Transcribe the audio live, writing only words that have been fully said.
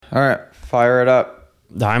All right. Fire it up.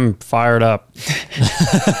 I'm fired up.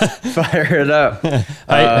 Fire it up. Hey,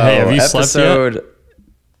 have you slept yet? Episode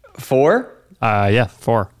 4? Yeah,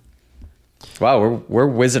 4. Wow, we're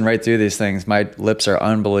whizzing right through these things. My lips are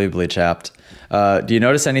unbelievably chapped. Do you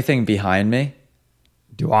notice anything behind me?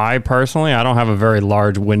 Do I personally? I don't have a very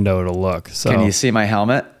large window to look. So Can you see my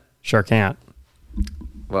helmet? Sure can't.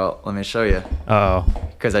 Well, let me show you. Oh.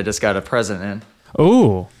 Because I just got a present in.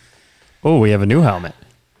 Oh, we have a new helmet.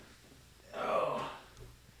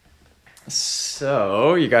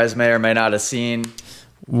 So, you guys may or may not have seen this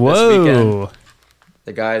Whoa. weekend.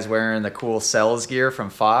 The guy's wearing the cool Cells gear from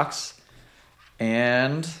Fox.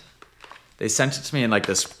 And they sent it to me in like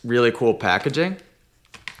this really cool packaging.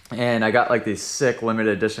 And I got like these sick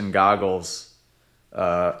limited edition goggles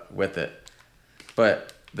with it.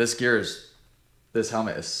 But this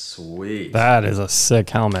helmet is sweet. That is a sick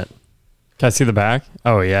helmet. Can I see the back?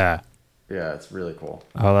 Oh, yeah. Yeah, it's really cool.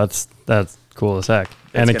 Oh, that's cool as heck.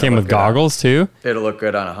 And it gonna came look with good goggles too? It'll look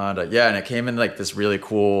good on a Honda. Yeah, and it came in like this really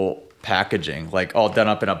cool packaging, like all done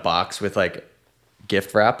up in a box with like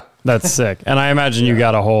gift wrap. That's sick. And I imagine you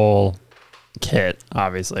got a whole kit,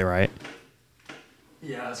 obviously, right?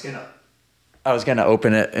 Yeah, I was gonna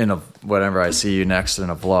open it in whenever I see you next in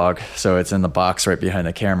a vlog. So it's in the box right behind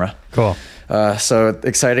the camera. Cool. So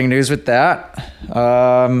exciting news with that.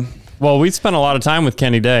 Well, we spent a lot of time with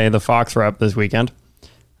Kenny Day, the Fox rep, this weekend.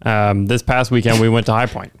 This past weekend, we went to High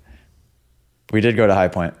Point. We did go to High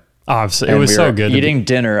Point. Oh, it was so good. Eating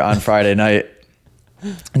dinner on Friday night,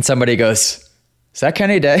 and somebody goes, "Is that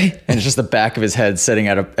Kenny Day?" And it's just the back of his head sitting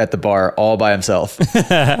at the bar all by himself.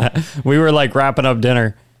 We were like wrapping up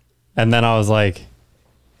dinner, and then I was like,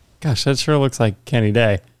 "Gosh, that sure looks like Kenny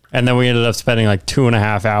Day." And then we ended up spending like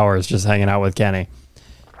 2.5 hours just hanging out with Kenny.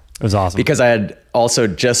 It was awesome. Because I had also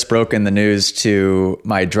just broken the news to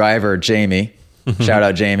my driver, Jamie. Shout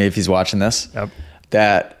out Jamie if he's watching this. Yep.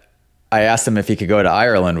 That I asked him if he could go to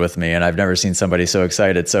Ireland with me, and I've never seen somebody so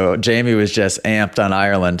excited. So Jamie was just amped on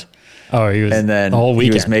Ireland. Oh, he was, and then the whole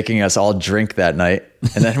weekend. He was making us all drink that night.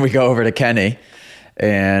 And then we go over to Kenny,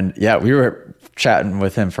 and yeah, we were chatting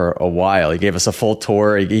with him for a while. He gave us a full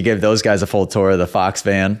tour. He gave those guys a full tour of the Fox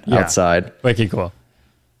van outside. Wicked cool.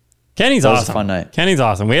 Kenny's awesome. It was a fun night. Kenny's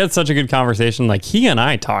awesome. We had such a good conversation. Like he and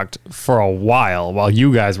I talked for a while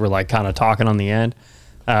you guys were like kind of talking on the end.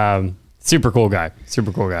 Super cool guy.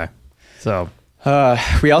 Super cool guy. So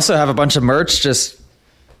we also have a bunch of merch, just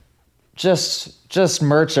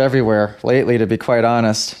merch everywhere lately, to be quite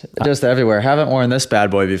honest. Just everywhere. Haven't worn this bad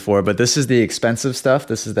boy before, but this is the expensive stuff.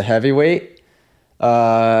 This is the heavyweight.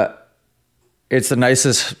 It's the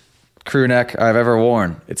nicest crew neck I've ever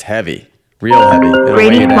worn. It's heavy. Real heavy. It'll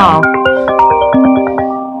weigh you down.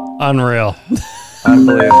 Unreal.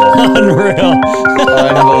 Unbelievable. Unreal.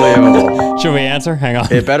 Unbelievable. Should we answer? Hang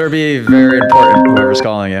on. It better be very important, whoever's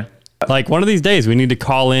calling you. Like one of these days, we need to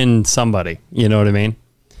call in somebody. You know what I mean?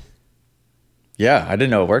 Yeah, I didn't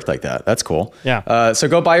know it worked like that. That's cool. Yeah. So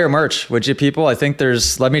go buy your merch, would you, people? I think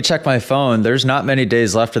let me check my phone. There's not many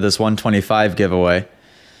days left of this 125 giveaway.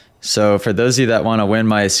 So for those of you that want to win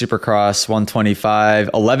my Supercross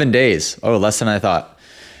 125, 11 days. Oh, less than I thought.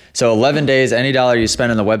 So 11 days, any dollar you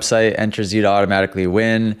spend on the website enters you to automatically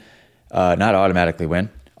win. Not automatically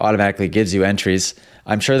win. Automatically gives you entries.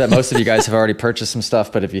 I'm sure that most of you guys have already purchased some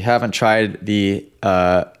stuff, but if you haven't tried the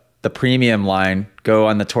premium line, go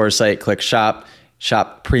on the tour site, click shop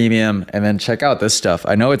premium, and then check out this stuff.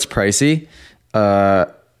 I know it's pricey,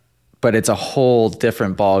 but it's a whole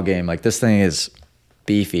different ball game. Like this thing is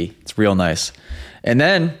beefy. It's real nice. And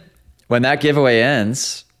then when that giveaway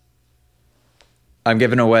ends, I'm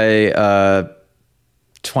giving away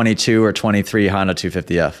 22 or 23 Honda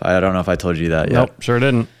 250F. I don't know if I told you that yet. Nope, sure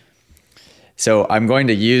didn't. So we're going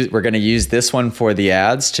to use this one for the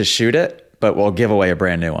ads to shoot it, but we'll give away a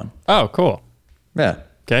brand new one. Oh, cool. Yeah.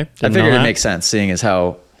 Okay. I figured it makes sense, seeing as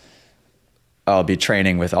how I'll be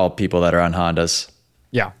training with all people that are on Hondas.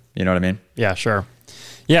 Yeah. You know what I mean? Yeah, sure.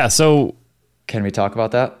 Yeah, so... Can we talk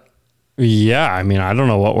about that? Yeah, I mean, I don't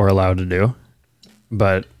know what we're allowed to do,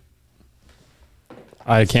 but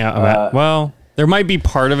I can't... well, there might be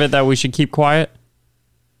part of it that we should keep quiet.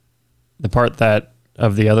 The part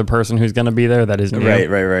of the other person who's going to be there that isn't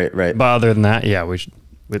Right. But other than that, yeah, we should...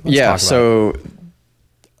 Let's talk about it.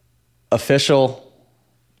 Official...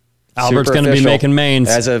 Albert's going to be making mains.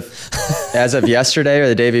 As of yesterday or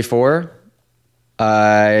the day before,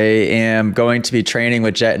 I am going to be training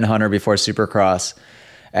with Jet and Hunter before Supercross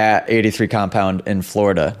at 83 Compound in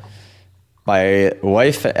Florida. My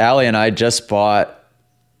wife, Allie, and I just bought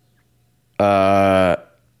a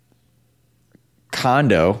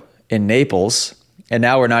condo in Naples, And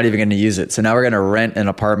now we're not even going to use it. So now we're going to rent an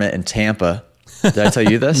apartment in Tampa. Did I tell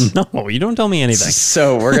you this? No, you don't tell me anything.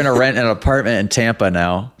 So we're going to rent an apartment in Tampa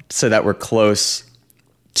now so that we're close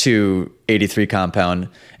to 83 compound.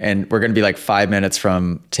 And we're going to be like 5 minutes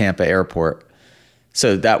from Tampa airport.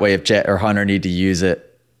 So that way if Jet or Hunter need to use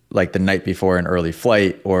it like the night before an early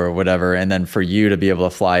flight or whatever, and then for you to be able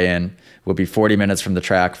to fly in, we'll be 40 minutes from the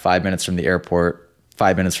track, 5 minutes from the airport,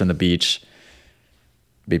 5 minutes from the beach.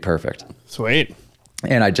 Be perfect. Sweet.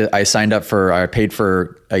 And I paid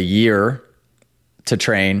for a year to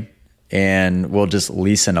train, and we'll just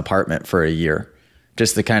lease an apartment for a year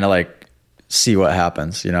just to kind of like see what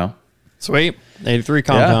happens, you know? Sweet. 83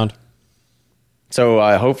 compound. Yeah.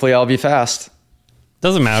 So hopefully I'll be fast.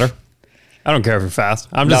 Doesn't matter. I don't care if you're fast.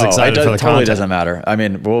 I'm just excited for the totally content. Doesn't matter. I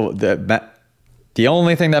mean, the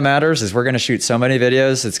only thing that matters is we're going to shoot so many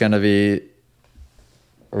videos. It's going to be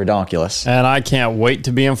redonkulous. And I can't wait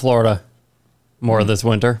to be in Florida more this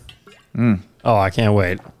winter. Oh, I can't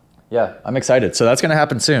wait. Yeah, I'm excited. So that's going to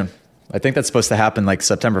happen soon. I think that's supposed to happen like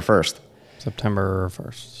September 1st. September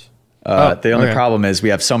 1st. The only problem is I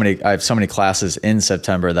have so many classes in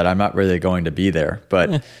September that I'm not really going to be there.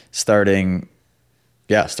 But starting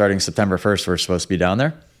September 1st, we're supposed to be down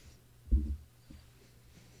there.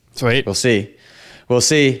 Sweet. We'll see. Quick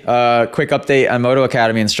update on Moto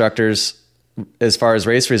Academy instructors. As far as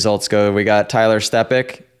race results go, we got Tyler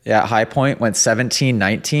Stepik at High Point, went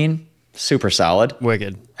 17-19. Super solid.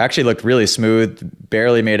 Wicked. Actually looked really smooth.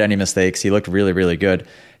 Barely made any mistakes. He looked really, really good.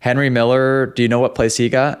 Henry Miller, do you know what place he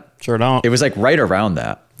got? Sure don't. It was like right around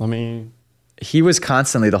that. He was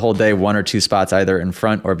constantly the whole day 1 or 2 spots either in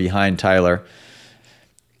front or behind Tyler.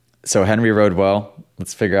 So Henry rode well.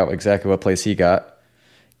 Let's figure out exactly what place he got.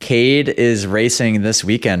 Cade is racing this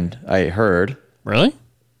weekend, I heard. Really?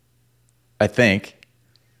 I think.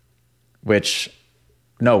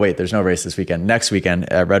 No, wait, there's no race this weekend. Next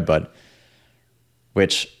weekend at Redbud,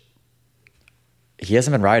 which he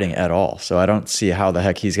hasn't been riding at all. So I don't see how the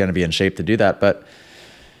heck he's going to be in shape to do that, but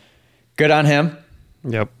good on him.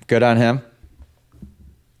 Yep. Good on him.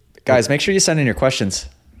 Guys, make sure you send in your questions.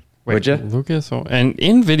 Would you? Lucas, and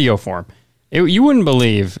in video form. You wouldn't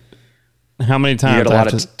believe how many times you get a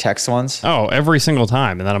lot of text ones. Oh, every single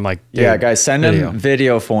time. And then I'm like, yeah, guys, send in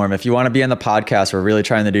video form. If you want to be in the podcast, we're really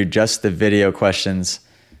trying to do just the video questions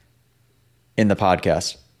in the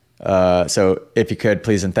podcast. So if you could,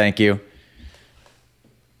 please and thank you.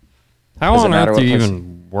 How on earth do you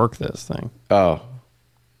even work this thing? Oh,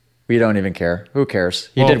 we don't even care. Who cares?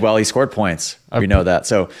 He did well. He scored points. We know that.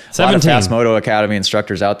 So 17. A lot of Fast Moto Academy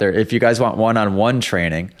instructors out there. If you guys want one-on-one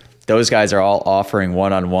training, those guys are all offering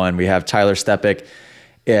one-on-one. We have Tyler Stepik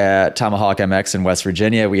at Tomahawk MX in West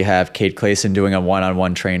Virginia. We have Cade Clayson doing a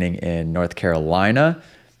one-on-one training in North Carolina.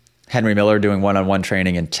 Henry Miller doing one-on-one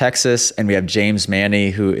training in Texas. And we have James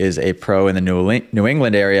Manny, who is a pro in the New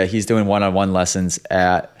England area. He's doing one-on-one lessons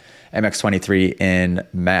at MX23 in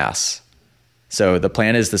Mass. So the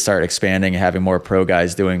plan is to start expanding and having more pro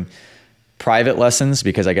guys doing private lessons,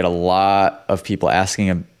 because I get a lot of people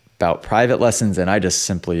asking about private lessons and I just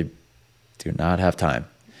simply do not have time.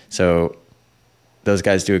 So those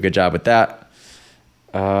guys do a good job with that.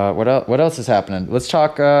 What else is happening? Let's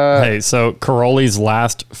talk. Hey, so Caroli's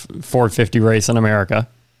last 450 race in America.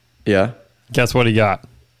 Yeah. Guess what he got?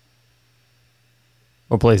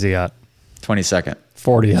 What place he got? 22nd.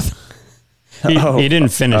 40th. He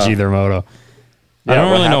didn't finish either moto. Yeah, I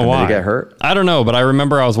don't really know why. Did he get hurt? I don't know, but I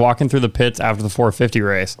remember I was walking through the pits after the 450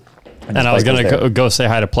 race, and I was going to go say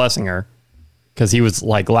hi to Plessinger, because he was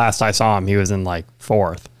like, last I saw him, he was in like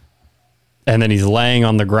 4th. And then he's laying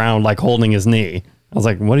on the ground, like holding his knee. I was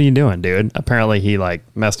like, what are you doing, dude? Apparently he like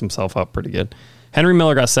messed himself up pretty good. Henry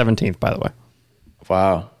Miller got 17th, by the way.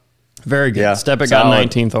 Wow. Very good. Yeah, Stepik got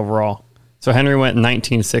 19th overall. So Henry went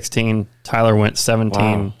 19-16. Tyler went 17.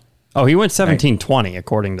 Wow. Oh, he went 17-20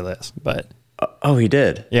 according to this, but. Oh, he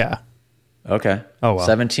did? Yeah. Okay. Oh, well.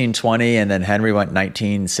 17-20, and then Henry went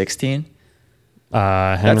 19-16?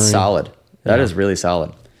 That's solid. That is really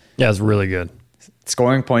solid. Yeah, it's really good.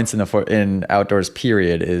 Scoring points in outdoors,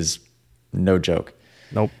 period, is no joke.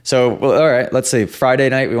 Nope. So, well, all right, let's see. Friday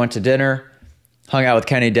night, we went to dinner, hung out with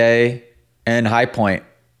Kenny Day, and High Point.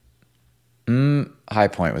 High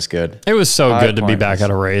Point was good. It was so good to be back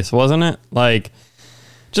at a race, wasn't it? Like,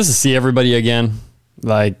 just to see everybody again.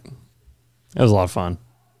 Like, it was a lot of fun.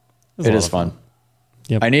 It is fun.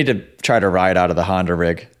 Yep. I need to try to ride out of the Honda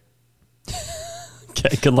rig.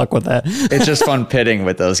 Okay, good luck with that. It's just fun pitting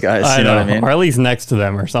with those guys. You know what I mean? Or at least next to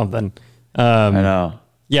them or something. I know.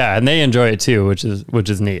 Yeah, and they enjoy it too, which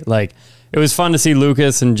is neat. Like, it was fun to see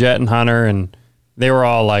Lucas and Jet and Hunter, and they were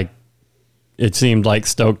all like, it seemed like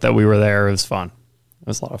stoked that we were there. It was fun. It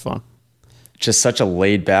was a lot of fun. Just such a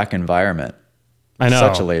laid back environment. I know.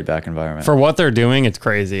 Such a laid back environment. For what they're doing, it's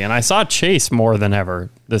crazy. And I saw Chase more than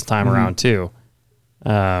ever this time around too.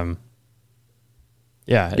 Yeah,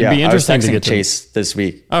 it'd be interesting to get Chase this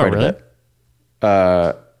week. Oh, really?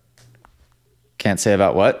 Can't say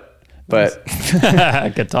about what, but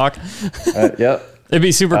I could talk. Yep. It'd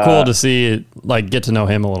be super cool to see, like, get to know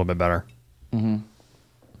him a little bit better.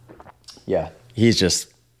 Yeah, he's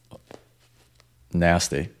just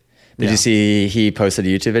nasty. Did you see he posted a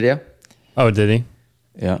YouTube video? Oh, did he?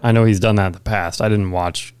 Yeah, I know he's done that in the past. I didn't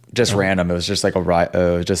watch. Just random. It was just like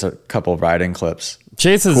just a couple of riding clips.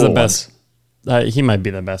 Chase is the best. He might be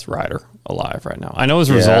the best rider alive right now. I know his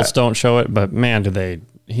results don't show it, but man,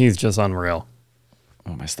 he's just unreal.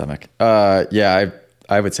 Oh, my stomach. Yeah,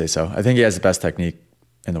 I would say so. I think he has the best technique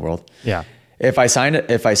in the world. Yeah. If I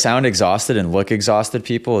sound exhausted and look exhausted,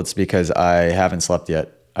 people, it's because I haven't slept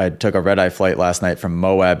yet. I took a red-eye flight last night from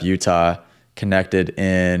Moab, Utah, connected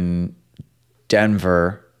in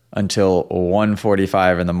Denver until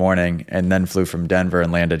 1:45 in the morning, and then flew from Denver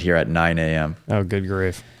and landed here at 9 a.m. Oh, good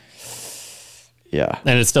grief. Yeah.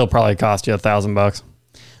 And it still probably cost you $1,000.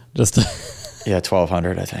 Just yeah,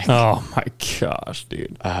 1,200, I think. Oh my gosh,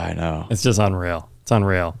 dude. I know. It's just unreal. It's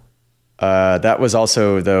unreal. That was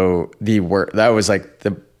also though that was like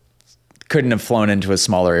couldn't have flown into a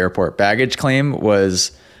smaller airport. Baggage claim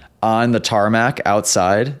was on the tarmac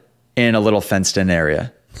outside in a little fenced in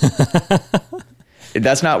area.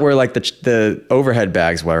 That's not where like the overhead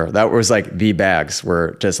bags were. That was like the bags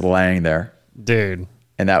were just laying there. Dude.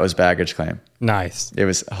 And that was baggage claim. Nice. It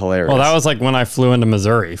was hilarious. Well, that was like when I flew into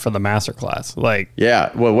Missouri for the masterclass. Like,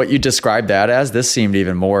 yeah. Well, what you described that as, this seemed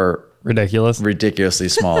even more ridiculously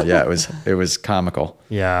small. Yeah, it was comical.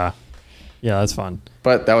 Yeah. Yeah, that's fun.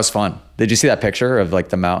 But that was fun. Did you see that picture of like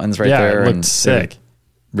the mountains right there? Yeah, it looked sick.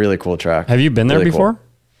 Really cool track. Have you been there before? Cool.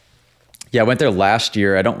 Yeah, I went there last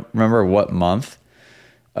year. I don't remember what month.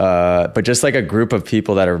 But just like a group of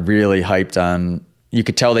people that are really hyped on, you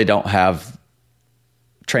could tell they don't have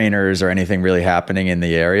trainers or anything really happening in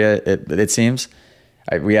the area. It seems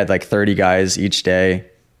we had like 30 guys each day,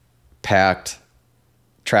 packed.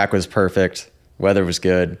 Track was perfect. Weather was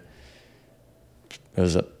good. It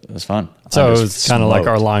was fun. So it was kind of like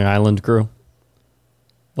our Long Island crew.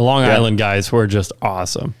 The Long Island guys were just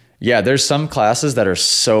awesome. Yeah, there's some classes that are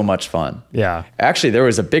so much fun. Yeah. Actually, there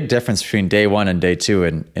was a big difference between day 1 and day 2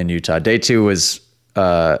 in Utah. Day 2 was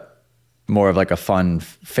more of like a fun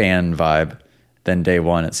fan vibe than day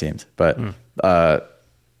 1, it seemed. But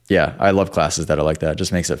yeah, I love classes that are like that. It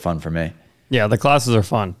just makes it fun for me. Yeah, the classes are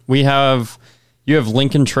fun. You have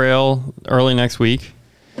Lincoln Trail early next week.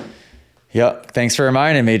 Yep. Thanks for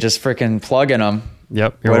reminding me. Just freaking plugging them.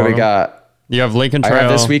 Yep. What do we got? You have Lincoln Trail. I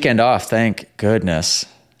have this weekend off. Thank goodness.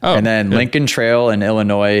 Oh, and then Lincoln Trail in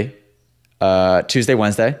Illinois, Tuesday,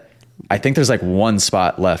 Wednesday. I think there's like one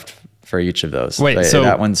spot left for each of those. Wait, so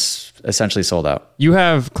that one's essentially sold out. You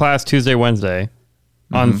have class Tuesday, Wednesday.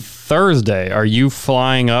 Mm-hmm. On Thursday, are you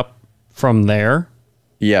flying up from there?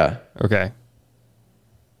 Yeah. Okay.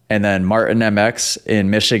 And then Martin MX in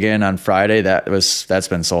Michigan on Friday. That's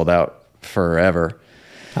been sold out forever.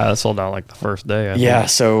 That sold out like the first day. I think.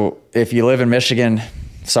 So if you live in Michigan,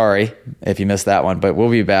 sorry if you missed that one, but we'll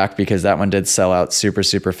be back because that one did sell out super,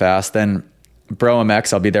 super fast. Then Bro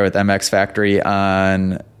MX, I'll be there with MX Factory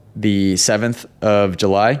on the 7th of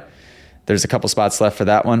July. There's a couple spots left for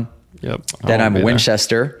that one. Yep. Then I'm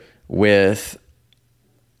Winchester with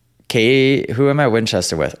who am I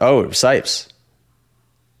Winchester with? Oh, Sipes.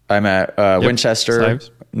 I'm at Winchester, Sipes.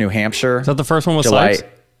 New Hampshire. Is that the first one with July Sipes?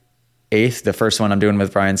 8th, the first one I'm doing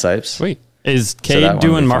with Brian Sipes. Sweet. Is Cade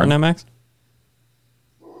doing Martin MX?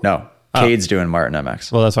 No, Cade's doing Martin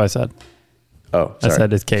MX. Well, that's what I said. Oh, sorry. I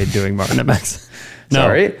said, is Cade doing Martin MX? No,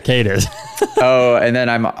 sorry? Cade is. Oh, and then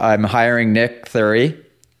I'm hiring Nick Thury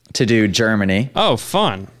to do Germany. Oh,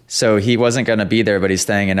 fun. So he wasn't going to be there, but he's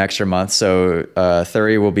staying an extra month. So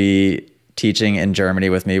Thury will be teaching in Germany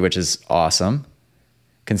with me, which is awesome,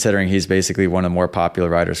 considering he's basically one of the more popular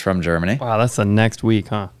riders from Germany. Wow, that's the next week,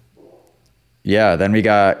 huh? Yeah, then we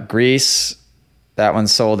got Greece. That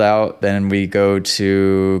one's sold out. Then we go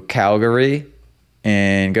to Calgary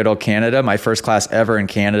in good old Canada. My first class ever in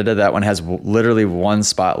Canada. That one has literally one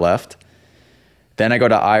spot left. Then I go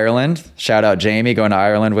to Ireland. Shout out Jamie going to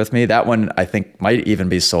Ireland with me. That one I think might even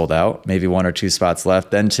be sold out. Maybe 1 or 2 spots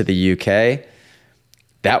left. Then to the UK.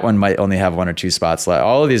 That one might only have 1 or 2 spots left.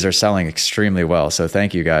 All of these are selling extremely well. So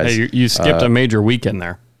thank you guys. Hey, you skipped a major weekend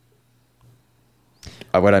there.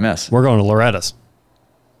 What'd I miss? We're going to Loretta's.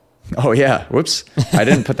 Oh, yeah. Whoops. I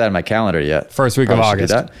didn't put that in my calendar yet. First week of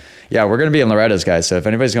August. Yeah, we're going to be in Loretta's, guys. So if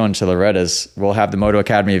anybody's going to Loretta's, we'll have the Moto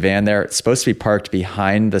Academy van there. It's supposed to be parked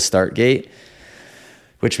behind the start gate,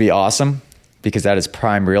 which would be awesome because that is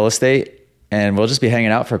prime real estate. And we'll just be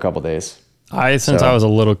hanging out for a couple days. Since I was a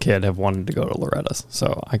little kid, have wanted to go to Loretta's,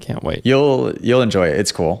 so I can't wait. You'll enjoy it.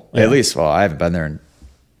 It's cool. Yeah. At least, well, I haven't been there in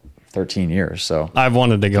 13 years, so. I've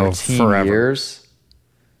wanted to go 13 forever. years?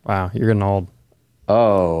 Wow, you're getting old.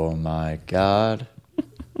 Oh my God.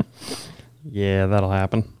 Yeah, that'll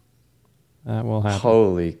happen. That will happen.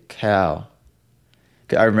 Holy cow.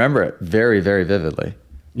 I remember it very, very vividly.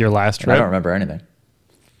 Your last trip? I don't remember anything.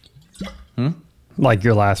 Like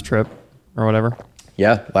your last trip or whatever?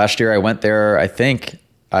 Yeah, last year I went there. I think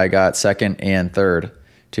I got second and third,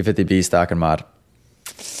 250B stock and mod.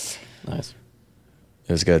 Nice.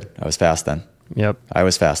 It was good. I was fast then. Yep. I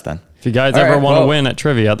was fast then. If you guys ever want to win at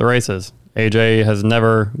trivia at the races, AJ has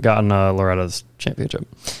never gotten a Loretta's championship.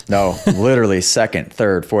 No, literally second,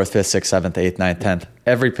 third, fourth, fifth, sixth, seventh, eighth, ninth, 10th.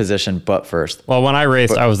 Every position but first. Well, when I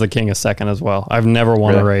raced, I was the king of second as well. I've never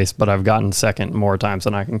won a race, but I've gotten second more times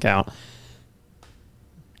than I can count.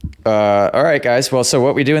 All right, guys. Well, so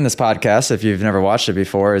what we do in this podcast, if you've never watched it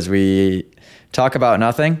before, is we talk about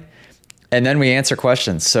nothing and then we answer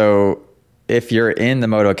questions. So if you're in the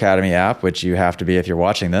Moto Academy app, which you have to be if you're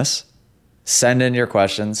watching this, send in your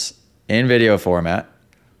questions in video format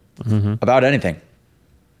about anything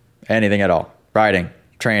at all. Riding,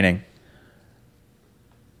 training,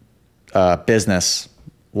 business,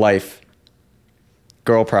 life,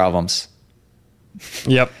 girl problems.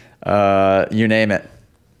 Yep. You name it.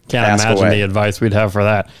 Can't imagine the advice we'd have for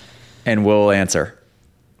that. And we'll answer.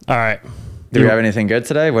 All right. Do we have anything good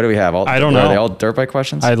today? What do we have? I don't know. Are they all dirt bike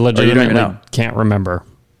questions? I legitimately can't remember.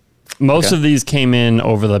 Most of these came in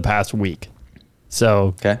over the past week. So,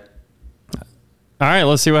 okay. All right,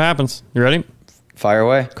 let's see what happens. You ready? Fire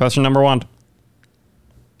away. Question number 1.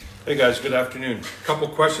 Hey guys, good afternoon. A couple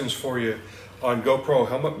questions for you on GoPro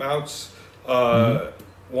helmet mounts.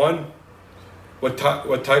 One, what type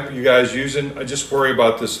are you guys using? I just worry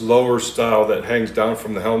about this lower style that hangs down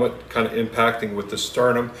from the helmet, kind of impacting with the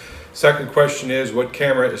sternum. Second question is, what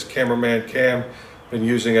camera is Cameraman Cam been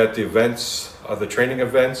using at the events, the training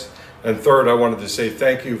events? And third, I wanted to say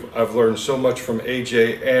thank you. I've learned so much from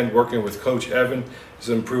AJ, and working with Coach Evan has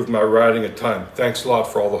improved my riding a ton. Thanks a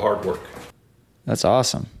lot for all the hard work. That's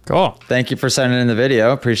awesome. Cool. Thank you for sending in the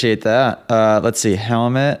video. Appreciate that. Let's see.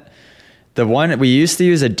 Helmet. The one we used to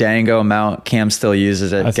use a Dango mount. Cam still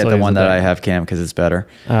uses it. Get the one that I have, Cam, because it's better.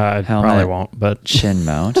 I probably won't, but chin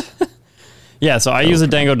mount. Yeah, so I use a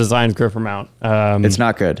Dango Designs gripper mount. It's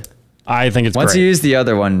not good. I think it's Once great. you use the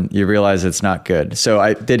other one, you realize it's not good.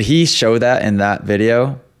 So did he show that in that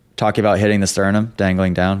video, talking about hitting the sternum,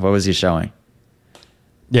 dangling down? What was he showing?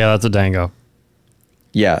 Yeah, that's a Dango.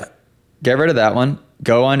 Yeah. Get rid of that one.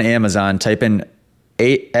 Go on Amazon, type in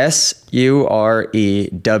SUREWO,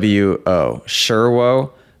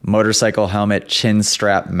 Sherwo motorcycle helmet chin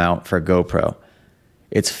strap mount for GoPro.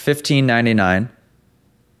 It's $15.99.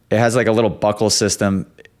 It has like a little buckle system.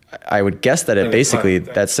 I would guess that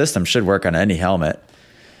that system should work on any helmet.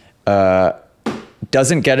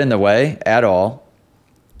 Doesn't get in the way at all.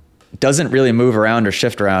 Doesn't really move around or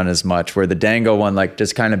shift around as much, where the Dango one, like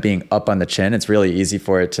just kind of being up on the chin, it's really easy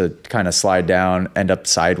for it to kind of slide down, end up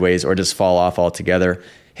sideways, or just fall off altogether.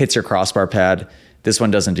 Hits your crossbar pad. This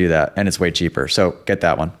one doesn't do that, and it's way cheaper. So get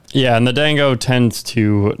that one. Yeah, and the Dango tends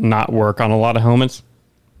to not work on a lot of helmets.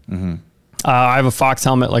 I have a Fox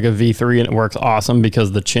helmet, like a V3, and it works awesome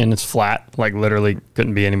because the chin is flat. Like literally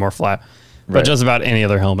couldn't be any more flat. But just about any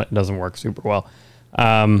other helmet doesn't work super well.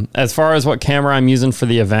 As far as what camera I'm using for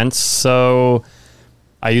the events, so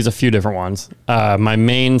I use a few different ones. My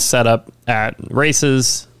main setup at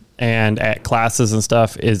races and at classes and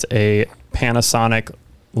stuff is a Panasonic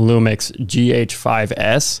Lumix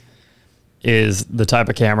GH5S is the type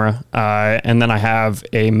of camera. And then I have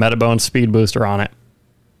a Metabone speed booster on it,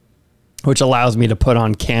 which allows me to put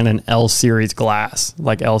on Canon L series glass,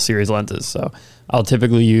 like L series lenses. So I'll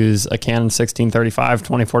typically use a Canon 1635,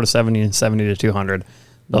 24-70, and 70-200.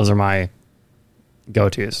 Those are my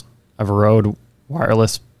go-tos. I have a Rode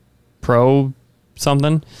Wireless Pro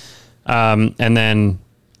something. And then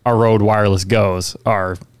our Rode Wireless Go's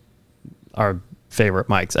are our favorite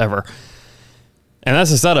mics ever. And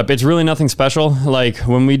that's the setup. It's really nothing special. Like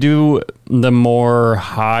when we do the more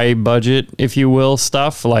high budget, if you will,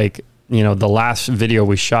 stuff, like, you know, the last video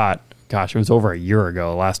we shot, gosh, it was over a year ago,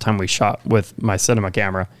 the last time we shot with my cinema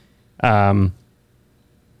camera.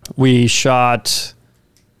 We shot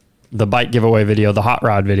the bike giveaway video, the hot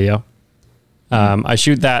rod video. I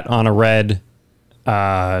shoot that on a red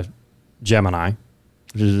Gemini.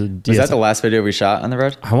 which is a Was that the last video we shot on the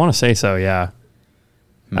road? I want to say so, yeah.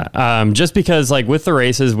 Just because like with the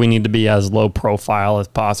races, we need to be as low profile as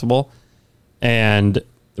possible. And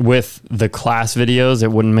with the class videos,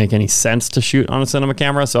 it wouldn't make any sense to shoot on a cinema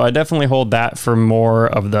camera. So I definitely hold that for more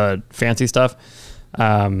of the fancy stuff.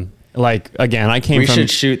 Like, again, We should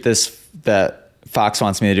shoot this, that Fox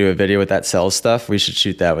wants me to do a video with that cells stuff. We should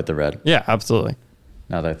shoot that with the red. Yeah, absolutely.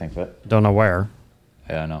 Now that I think of it. Don't know where.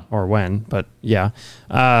 Yeah, I know. Or when, but yeah.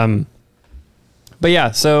 But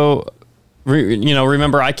yeah, so,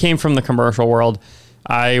 remember, I came from the commercial world.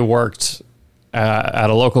 I worked at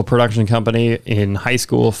a local production company in high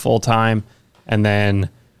school full-time. And then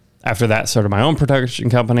after that, started my own production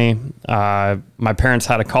company. My parents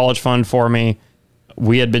had a college fund for me.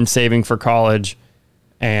 We had been saving for college.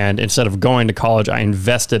 And instead of going to college, I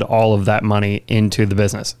invested all of that money into the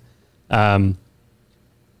business.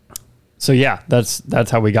 So yeah,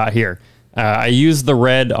 that's how we got here. I use the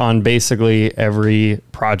red on basically every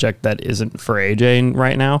project that isn't for AJ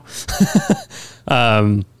right now.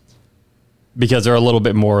 Because they're a little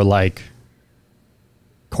bit more like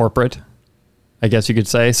corporate, I guess you could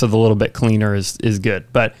say. So the little bit cleaner is good.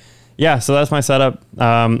 But yeah, so that's my setup.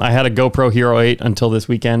 I had a GoPro Hero 8 until this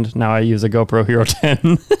weekend. Now I use a GoPro Hero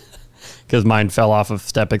 10 because mine fell off of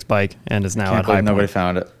Stepic's bike and is now at high point. Nobody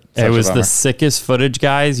found it. It was the sickest footage,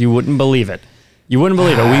 guys. You wouldn't believe it. You wouldn't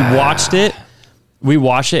believe it. We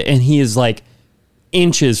watched it, and he is like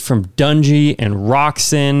inches from Dungey and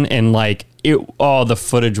Roxon, and like the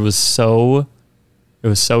footage was so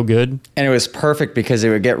good. And it was perfect because it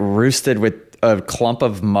would get roosted with a clump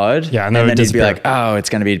of mud. Yeah, and then he'd be like, "Oh, it's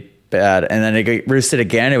gonna be bad," and then it get roosted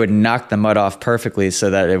again. It would knock the mud off perfectly so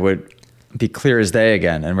that it would be clear as day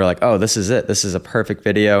again. And we're like, oh, this is it. This is a perfect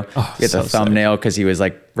video. Oh, we get the thumbnail because he was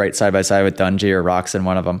like right side by side with Dungey or Roxon,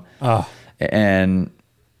 one of them. Oh. And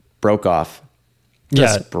broke off.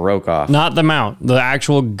 Just broke off. Not the mount. The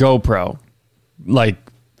actual GoPro like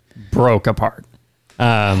broke apart.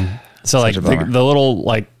 So like the little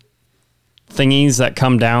like thingies that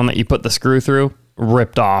come down that you put the screw through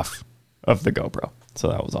ripped off of the GoPro. So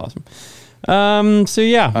that was awesome. So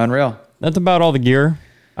yeah. Unreal. That's about all the gear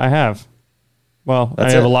I have. Well, I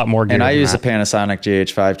have a lot more gear. And I use a Panasonic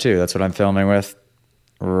GH5 too. That's what I'm filming with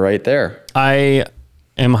right there. I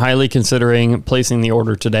am highly considering placing the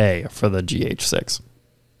order today for the GH6.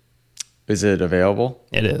 Is it available?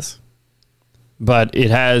 It is. But it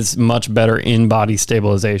has much better in-body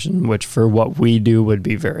stabilization, which for what we do would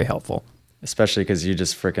be very helpful. Especially because you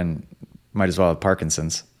just freaking might as well have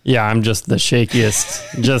Parkinson's. Yeah, I'm just the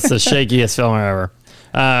shakiest, filmer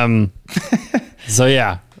ever. So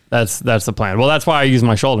yeah. That's the plan. Well, that's why I use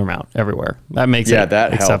my shoulder mount everywhere. That makes it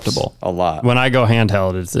that acceptable. Helps a lot. When I go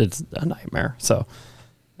handheld, it's a nightmare. So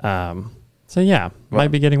yeah, might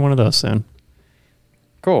be getting one of those soon.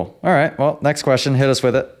 Cool. All right. Well, next question. Hit us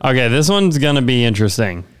with it. Okay, this one's gonna be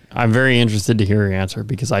interesting. I'm very interested to hear your answer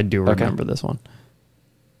because I do remember this one.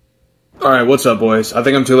 All right, what's up, boys? I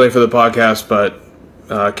think I'm too late for the podcast,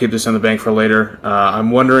 but keep this in the bank for later.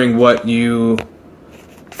 I'm wondering what you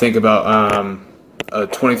think about a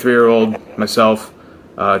 23-year-old myself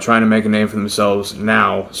trying to make a name for themselves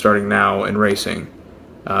starting now in racing.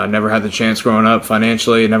 Never had the chance growing up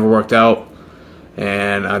financially. It never worked out.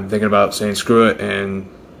 And I'm thinking about saying screw it and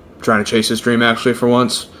trying to chase this dream actually for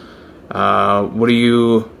once.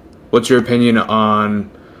 What's your opinion on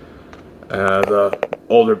the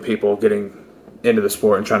older people getting into the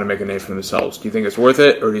sport and trying to make a name for themselves? Do you think it's worth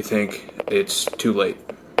it, or do you think it's too late?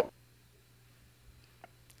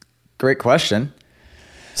 Great question.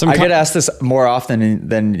 I get asked this more often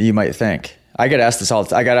than you might think. I get asked this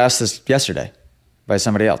I got asked this yesterday by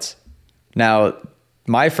somebody else. Now,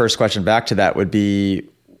 my first question back to that would be,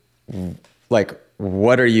 like,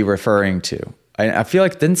 what are you referring to? I feel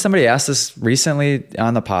like, didn't somebody ask this recently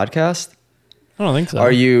on the podcast? I don't think so.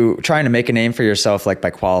 Are you trying to make a name for yourself, like by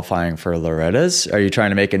qualifying for Loretta's? Are you trying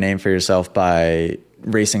to make a name for yourself by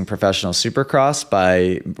racing professional supercross,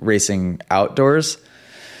 by racing outdoors?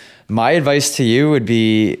 My advice to you would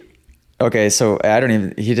be, okay, so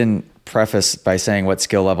he didn't preface by saying what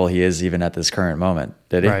skill level he is even at this current moment,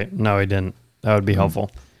 did he? Right. No, he didn't. That would be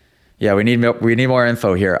helpful. Yeah, we need more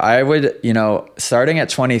info here. I would, starting at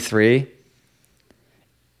 23,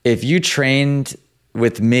 if you trained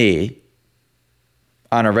with me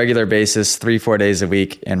on a regular basis, 3-4 days a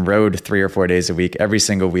week, and rode 3 or 4 days a week, every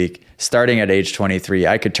single week, starting at age 23,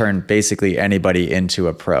 I could turn basically anybody into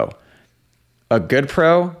a pro. A good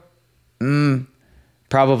pro?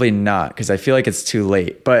 Probably not, because I feel like it's too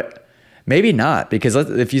late. But maybe not, because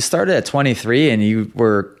if you started at 23 and you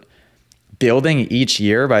were building each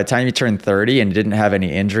year. By the time you turned 30 and didn't have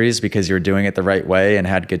any injuries because you were doing it the right way and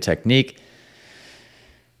had good technique,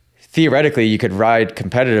 theoretically, you could ride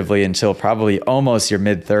competitively until probably almost your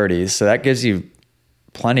mid 30s. So that gives you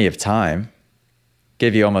plenty of time.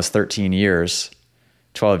 Give you almost 13 years,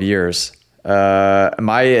 12 years.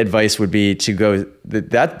 My advice would be to go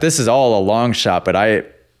this is all a long shot, but I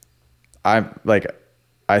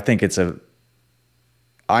think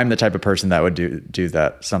I'm the type of person that would do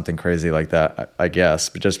that, something crazy like that, I guess,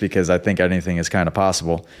 but just because I think anything is kind of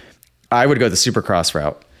possible. I would go the Supercross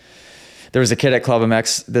route. There was a kid at Club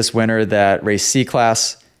MX this winter that raced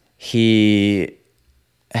C-Class. He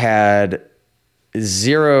had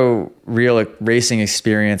zero real racing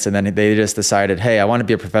experience, and then they just decided, hey, I want to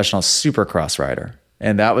be a professional Supercross rider.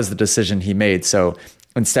 And that was the decision he made. So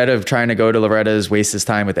instead of trying to go to Loretta's, waste his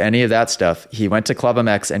time with any of that stuff, he went to Club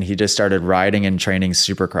MX and he just started riding and training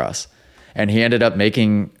Supercross. And he ended up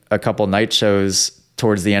making a couple night shows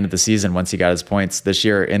towards the end of the season once he got his points this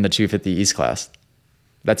year in the 250 East class.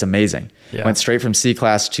 That's amazing. Yeah. Went straight from C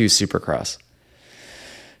class to Supercross.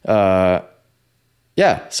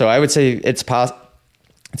 Yeah. So I would say it's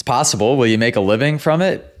possible. Will you make a living from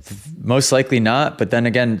it? Most likely not. But then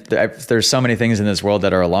again, there's so many things in this world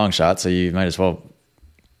that are a long shot. So you might as well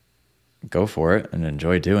go for it and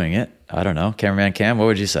enjoy doing it. I don't know. Cameraman Cam, what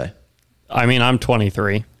would you say? I mean, I'm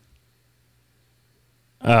 23.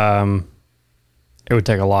 It would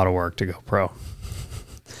take a lot of work to go pro.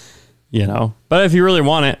 You know, but if you really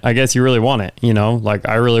want it, I guess you really want it, you know, like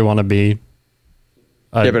I really want to be.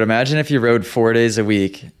 Yeah, but imagine if you rode 4 days a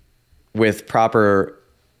week with proper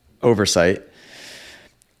oversight.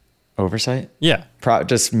 Oversight? Yeah.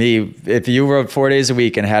 Just me. If you rode 4 days a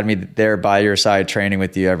week and had me there by your side training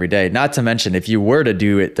with you every day, not to mention if you were to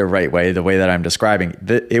do it the right way, the way that I'm describing,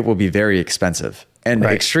 it will be very expensive and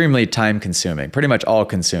extremely time consuming, pretty much all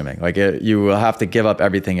consuming. Like you will have to give up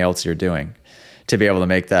everything else you're doing to be able to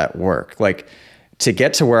make that work. Like to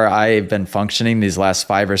get to where I've been functioning these last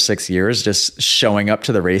 5 or 6 years, just showing up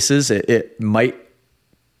to the races, it might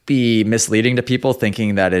be misleading to people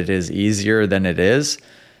thinking that it is easier than it is.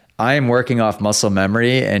 I am working off muscle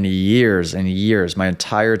memory and years, my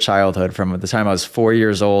entire childhood, from the time I was 4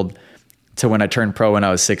 years old to when I turned pro when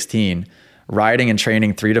I was 16, riding and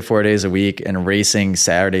training 3 to 4 days a week and racing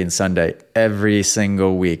Saturday and Sunday every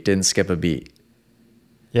single week. Didn't skip a beat.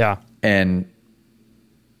 Yeah. And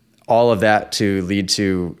all of that to lead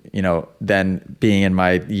to, you know, then being in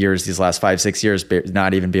my years, these last 5, 6 years,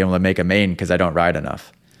 not even being able to make a main because I don't ride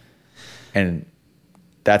enough. And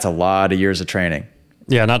that's a lot of years of training.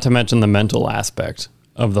 Yeah. Not to mention the mental aspect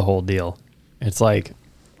of the whole deal. It's like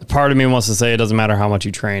part of me wants to say it doesn't matter how much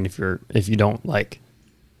you train if you don't like,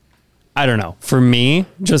 I don't know. For me,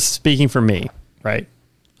 just speaking for me, right?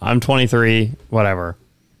 I'm 23, whatever.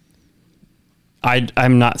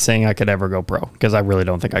 I'm not saying I could ever go pro because I really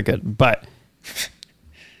don't think I could, but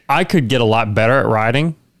I could get a lot better at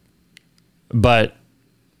riding, but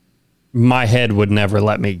my head would never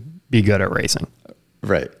let me be good at racing.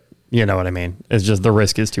 Right. You know what I mean? It's just the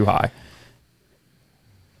risk is too high.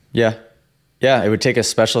 Yeah. Yeah. It would take a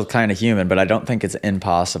special kind of human, but I don't think it's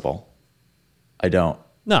impossible. I don't.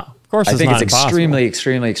 No, of course I it's think not it's impossible.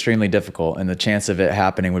 extremely difficult, and the chance of it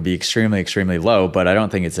happening would be extremely low, but I don't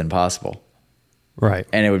think it's impossible. Right.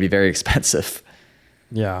 And it would be very expensive.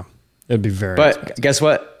 Yeah. It'd be very But expensive. guess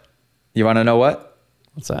what? You want to know what?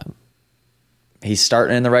 What's that? He's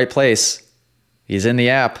starting in the right place. He's in the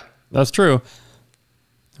app. That's true.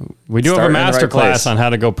 We do have a Starting in the master right class place. on how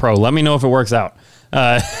to go pro. Let me know if it works out.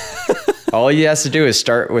 All he has to do is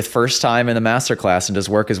start with first time in the master class and just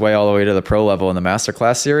work his way all the way to the pro level in the master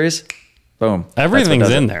class series. Boom. Everything's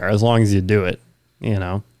in there as long as you do it, you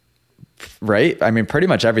know. Right? I mean, pretty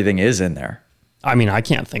much everything is in there. I mean, I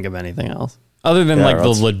can't think of anything else other than Yeah, like the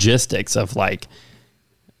logistics of like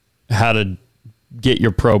how to get your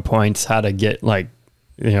pro points, how to get like,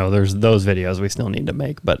 you know, there's those videos we still need to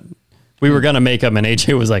make, but we were going to make them and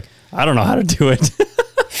AJ was like, I don't know how to do it.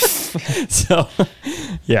 So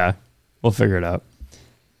yeah, we'll figure it out.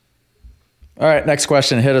 All right. Next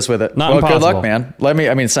question. Hit us with it. Not well, impossible. good luck,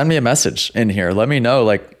 man. Send me a message in here. Let me know,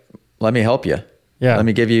 let me help you. Yeah. Let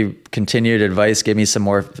me give you continued advice. Give me some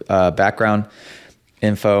more background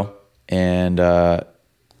info, and I'll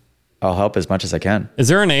help as much as I can. Is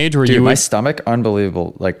there an age where Dude, you my would... stomach,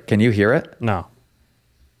 unbelievable. Like, can you hear it? No.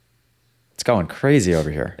 It's going crazy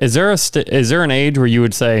over here. Is there an age where you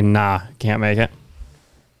would say, nah, can't make it?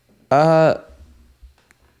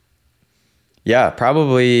 Yeah,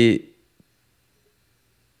 probably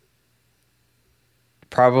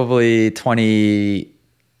 28.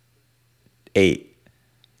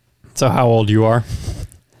 So how old you are?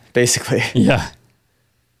 basically. Yeah.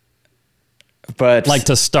 But Like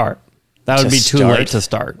to start. That would To be too start? late to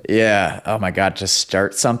start. yeah, oh my God, just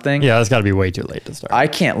start something. Yeah, that's got to be way too late to start. I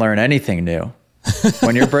can't learn anything new.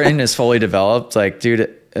 When your brain is fully developed, like,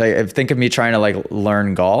 dude, like, think of me trying to like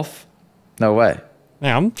learn golf. No way.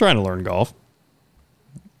 Yeah, I'm trying to learn golf.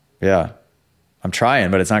 Yeah. I'm trying,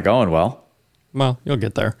 but it's not going well. Well, you'll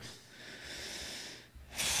get there.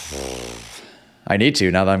 I need to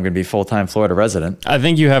now that I'm going to be full-time Florida resident. I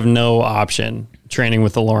think you have no option training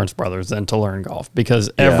with the Lawrence brothers than to learn golf because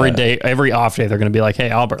every Yeah. day, every off day, they're going to be like, hey,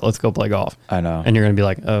 Albert, let's go play golf. I know. And you're going to be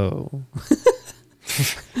like, oh.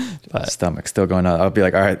 Stomach still going on. I'll be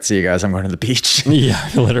like, all right, see you guys. I'm going to the beach. Yeah,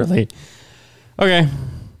 literally. Okay.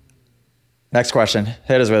 Next question.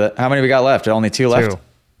 Hit us with it. How many we got left? Only two left? 2.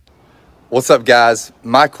 What's up, guys?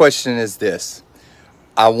 My question is this.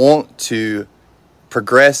 I want to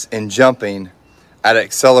progress in jumping at an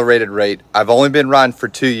accelerated rate. I've only been riding for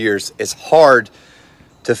 2 years. It's hard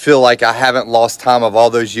to feel like I haven't lost time of all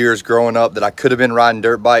those years growing up that I could have been riding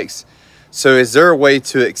dirt bikes. So is there a way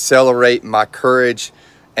to accelerate my courage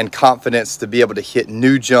and confidence to be able to hit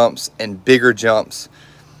new jumps and bigger jumps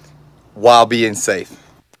while being safe?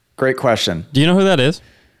 Great question. Do you know who that is?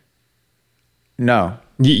 No.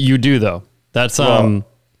 You do, though. That's, Well-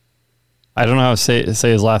 I don't know how to say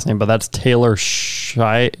his last name, but that's Taylor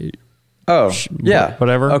Shy. Oh, yeah.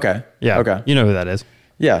 Whatever. Okay. Yeah. Okay. You know who that is.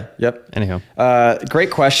 Yeah. Yep. Anyhow.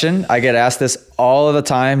 Great question. I get asked this all of the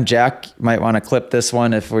time. Jack might want to clip this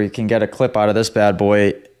one if we can get a clip out of this bad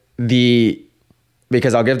boy.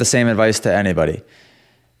 Because I'll give the same advice to anybody.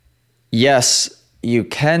 Yes, you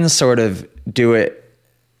can sort of do it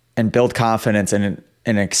and build confidence in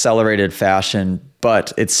an accelerated fashion,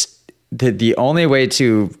 but it's the only way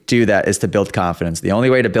to do that is to build confidence. The only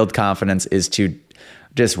way to build confidence is to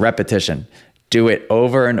just repetition. Do it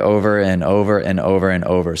over and over and over and over and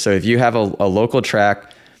over. So if you have a local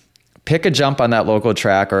track, pick a jump on that local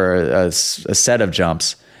track or a set of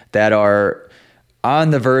jumps that are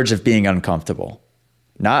on the verge of being uncomfortable.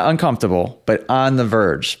 Not uncomfortable, but on the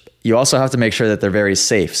verge. You also have to make sure that they're very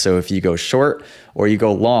safe. So if you go short or you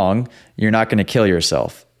go long, you're not going to kill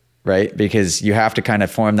yourself, right? Because you have to kind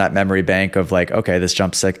of form that memory bank of like, okay, this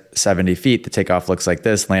jump's like 70 feet. The takeoff looks like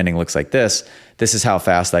this. Landing looks like this. This is how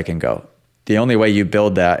fast I can go. The only way you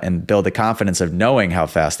build that and build the confidence of knowing how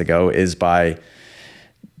fast to go is by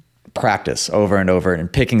practice over and over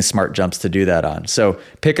and picking smart jumps to do that on. So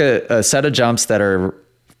pick a set of jumps that are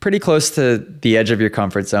pretty close to the edge of your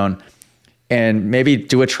comfort zone and maybe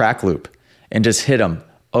do a track loop and just hit them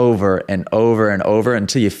over and over and over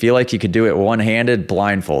until you feel like you could do it one-handed,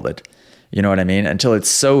 blindfolded. You know what I mean? Until it's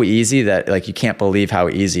so easy that like you can't believe how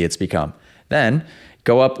easy it's become. Then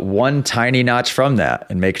go up one tiny notch from that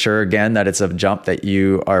and make sure again that it's a jump that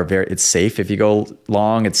you are it's safe if you go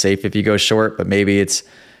long, it's safe if you go short, but maybe it's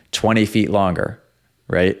 20 feet longer,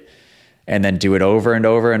 right? And then do it over and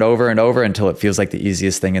over and over and over until it feels like the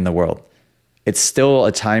easiest thing in the world. It's still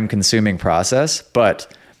a time-consuming process,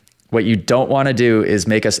 but what you don't want to do is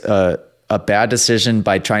make a bad decision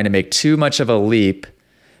by trying to make too much of a leap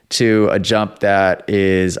to a jump that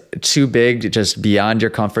is too big, just beyond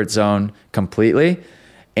your comfort zone completely,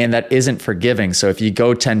 and that isn't forgiving. So if you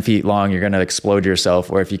go 10 feet long, you're going to explode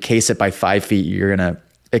yourself, or if you case it by 5 feet, you're going to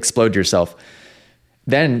explode yourself.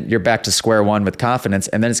 Then you're back to square one with confidence,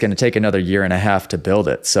 and then it's going to take another year and a half to build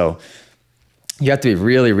it. So you have to be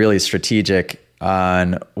really, really strategic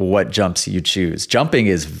on what jumps you choose. Jumping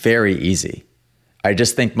is very easy. I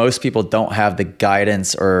just think most people don't have the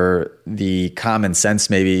guidance or the common sense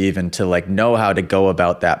maybe even to like know how to go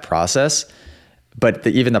about that process. But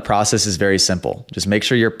even the process is very simple. Just make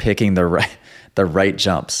sure you're picking the right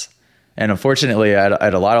jumps. And unfortunately,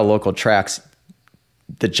 at a lot of local tracks,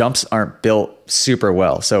 the jumps aren't built super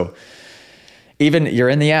well. So even you're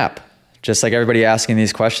in the app, just like everybody asking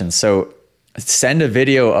these questions. So send a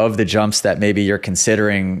video of the jumps that maybe you're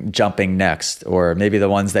considering jumping next, or maybe the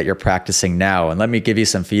ones that you're practicing now. And let me give you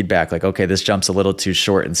some feedback. Like, okay, this jump's a little too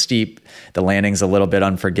short and steep. The landing's a little bit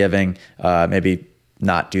unforgiving. Maybe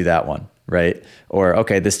not do that one, right? Or,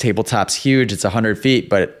 okay, this tabletop's huge. It's 100 feet,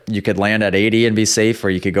 but you could land at 80 and be safe, or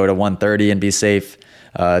you could go to 130 and be safe.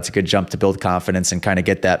 It's a good jump to build confidence and kind of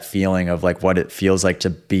get that feeling of like what it feels like to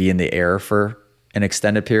be in the air for an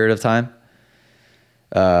extended period of time.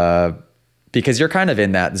 Because you're kind of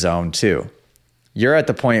in that zone too. You're at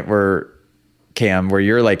the point where, Cam, where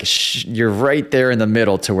you're like, you're right there in the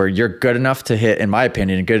middle to where you're good enough to hit, in my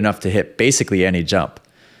opinion, good enough to hit basically any jump.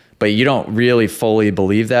 But you don't really fully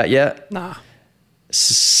believe that yet. Nah.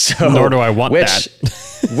 So, nor do I want that.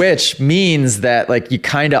 Which means that like you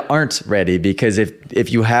kind of aren't ready, because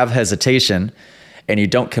if you have hesitation and you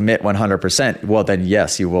don't commit 100%, well, then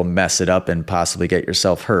yes, you will mess it up and possibly get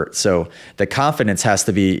yourself hurt. So the confidence has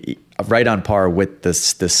to be right on par with the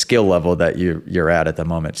skill level that you're at the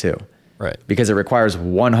moment too. Right. Because it requires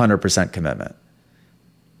 100% commitment.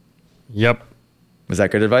 Yep. Was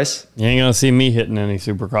that good advice? You ain't going to see me hitting any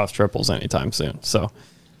Supercross triples anytime soon. So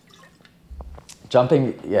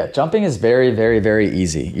jumping is very, very, very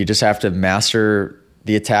easy. You just have to master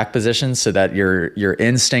the attack position so that your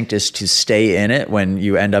instinct is to stay in it when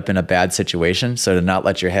you end up in a bad situation. So to not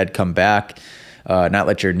let your head come back, not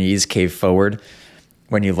let your knees cave forward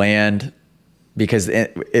when you land, because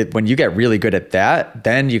when you get really good at that,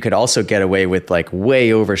 then you could also get away with like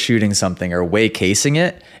way overshooting something or way casing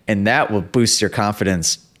it, and that will boost your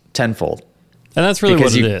confidence tenfold. And that's really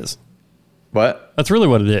what it is. What? That's really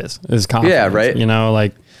what it is confidence. Yeah, right. You know,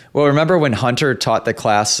 like. Well, remember when Hunter taught the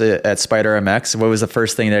class at Spider MX? What was the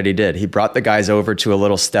first thing that he did? He brought the guys over to a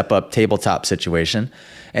little step-up tabletop situation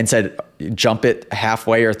and said, jump it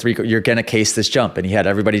halfway or you're going to case this jump. And he had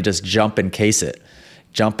everybody just jump and case it,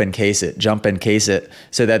 jump and case it, jump and case it,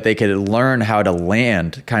 so that they could learn how to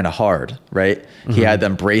land kind of hard, right? Mm-hmm. He had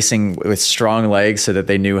them bracing with strong legs so that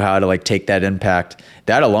they knew how to like take that impact.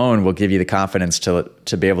 That alone will give you the confidence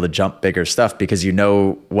to be able to jump bigger stuff because you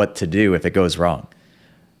know what to do if it goes wrong.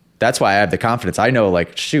 That's why I have the confidence. I know,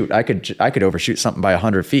 like, shoot, I could overshoot something by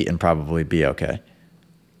 100 feet and probably be okay.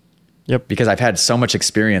 Yep. Because I've had so much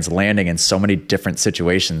experience landing in so many different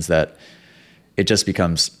situations that it just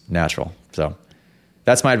becomes natural. So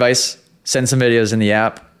that's my advice. Send some videos in the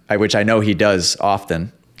app, which I know he does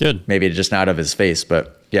often. Good. Maybe just not of his face,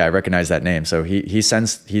 but yeah, I recognize that name. So he's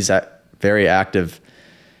very active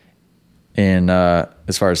in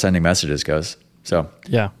as far as sending messages goes. So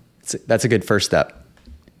yeah, that's a good first step.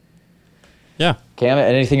 Yeah. Cam,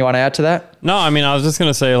 anything you want to add to that? No, I mean, I was just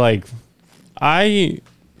going to say, like,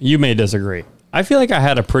 you may disagree. I feel like I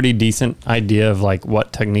had a pretty decent idea of, like,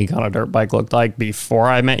 what technique on a dirt bike looked like before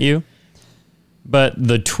I met you. But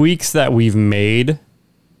the tweaks that we've made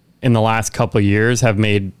in the last couple of years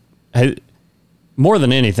more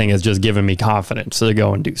than anything, has just given me confidence to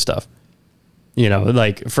go and do stuff. You know,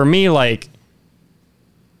 like, for me, like,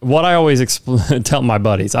 what I always tell my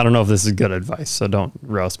buddies, I don't know if this is good advice, so don't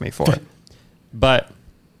roast me for it. But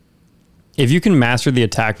if you can master the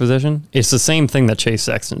attack position, it's the same thing that Chase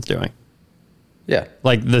Sexton's doing. Yeah.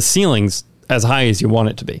 Like the ceiling's as high as you want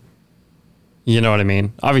it to be. You know what I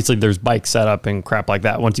mean? Obviously there's bike setup and crap like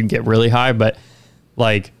that once you get really high, but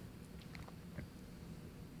like,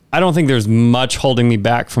 I don't think there's much holding me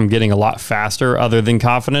back from getting a lot faster other than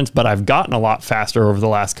confidence, but I've gotten a lot faster over the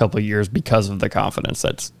last couple of years because of the confidence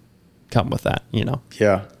that's come with that, you know?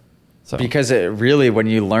 Yeah. So. Because it really, when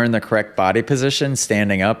you learn the correct body position,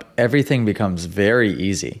 standing up, everything becomes very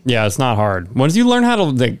easy. Yeah, it's not hard. Once you learn how to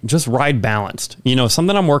like, just ride balanced, you know,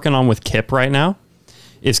 something I'm working on with Kip right now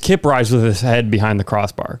is Kip rides with his head behind the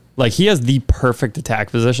crossbar. Like he has the perfect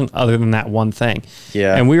attack position other than that one thing.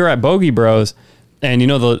 Yeah. And we were at Bogey Bros and you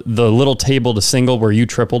know the little table to single where you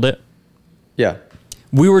tripled it? Yeah.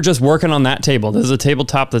 We were just working on that table. This is a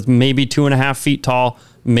tabletop that's maybe 2.5 feet tall,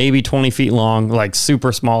 maybe 20 feet long, like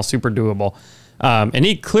super small, super doable. And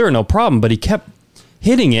he cleared no problem, but he kept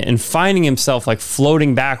hitting it and finding himself like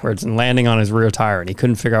floating backwards and landing on his rear tire, and he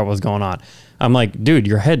couldn't figure out what was going on. I'm like, dude,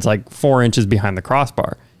 your head's like 4 inches behind the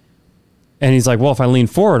crossbar. And he's like, well, if I lean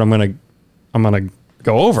forward, I'm gonna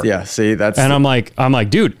go over. Yeah, see, that's... And I'm like,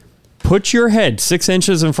 dude, put your head 6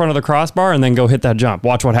 inches in front of the crossbar and then go hit that jump.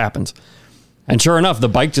 Watch what happens. And sure enough, the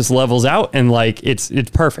bike just levels out and like it's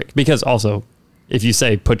perfect. Because also, if you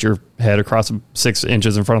say put your head across 6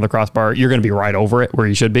 inches in front of the crossbar, you're going to be right over it where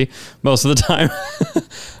you should be most of the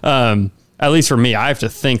time. At least for me, I have to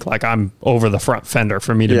think like I'm over the front fender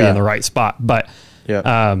for me to be in the right spot. But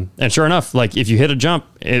and sure enough, like if you hit a jump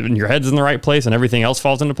and your head's in the right place and everything else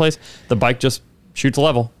falls into place, the bike just shoots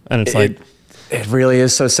level. And it's like... It really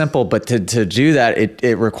is so simple, but to do that,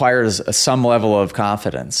 it requires some level of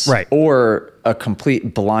confidence, right? Or a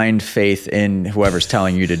complete blind faith in whoever's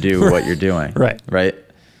telling you to do what you're doing, right?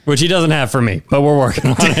 Which he doesn't have for me, but we're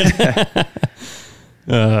working on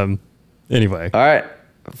it. Anyway, all right.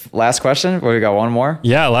 Last question. We got one more.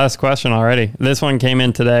 Yeah, last question already. This one came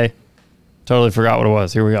in today. Totally forgot what it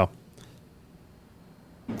was. Here we go.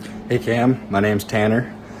 Hey Cam, my name's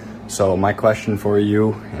Tanner. So my question for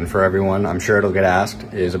you and for everyone, I'm sure it'll get asked,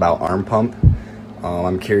 is about arm pump.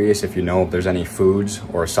 I'm curious if you know if there's any foods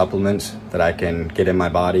or supplements that I can get in my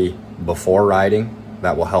body before riding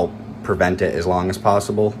that will help prevent it as long as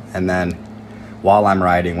possible. And then while I'm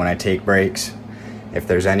riding, when I take breaks, if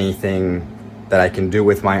there's anything that I can do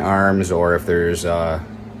with my arms or if there's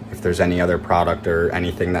any other product or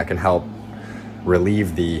anything that can help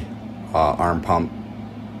relieve the arm pump,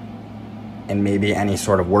 and maybe any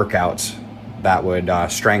sort of workouts that would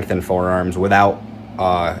strengthen forearms without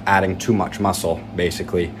adding too much muscle,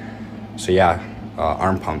 basically. So yeah,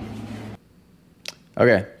 arm pump.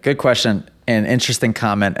 Okay, good question. An interesting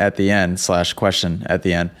comment at the end / question at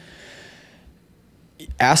the end.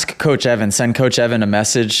 Ask Coach Evan, send Coach Evan a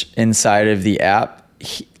message inside of the app.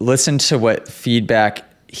 Listen to what feedback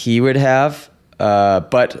he would have.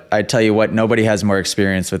 But I tell you what, nobody has more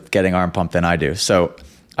experience with getting arm pump than I do. So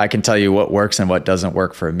I can tell you what works and what doesn't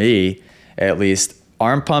work for me, at least.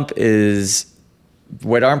 Arm pump is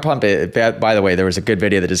what arm pump is. By the way, there was a good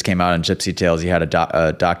video that just came out on Gypsy Tales. He had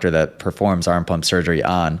a doctor that performs arm pump surgery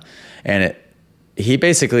on, and he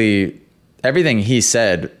basically, everything he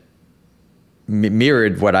said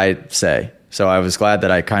mirrored what I say. So I was glad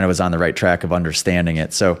that I kind of was on the right track of understanding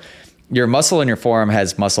it. So your muscle in your forearm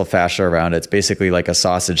has muscle fascia around it. It's basically like a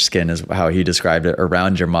sausage skin is how he described it,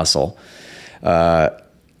 around your muscle.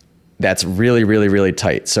 That's really, really, really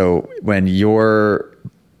tight. So when your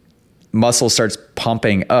muscle starts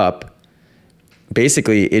pumping up,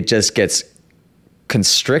 basically it just gets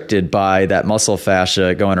constricted by that muscle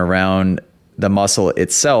fascia going around the muscle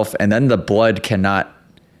itself, and then the blood cannot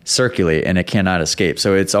circulate and it cannot escape.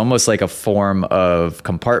 So it's almost like a form of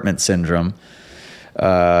compartment syndrome.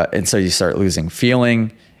 And so you start losing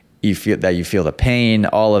feeling, you feel the pain,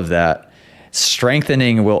 all of that.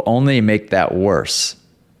 Strengthening will only make that worse,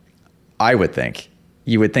 I would think.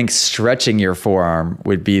 You would think stretching your forearm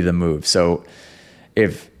would be the move. So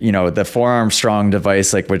if, the forearm strong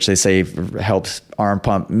device, like which they say helps arm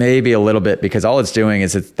pump maybe a little bit, because all it's doing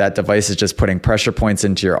is that device is just putting pressure points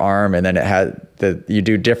into your arm, and then you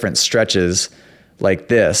do different stretches like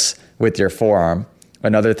this with your forearm.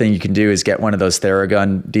 Another thing you can do is get one of those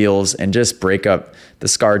Theragun deals and just break up the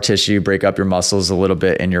scar tissue, break up your muscles a little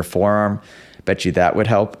bit in your forearm. Bet you that would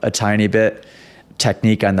help a tiny bit.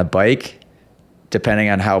 Technique on the bike, depending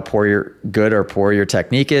on how good or poor your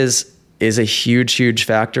technique is a huge, huge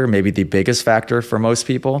factor, maybe the biggest factor for most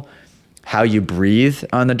people. How you breathe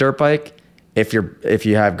on the dirt bike. If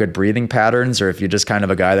you have good breathing patterns, or if you're just kind of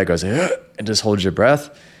a guy that goes and just holds your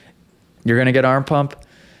breath, you're going to get arm pump.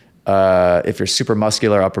 If you're super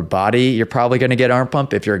muscular upper body, you're probably going to get arm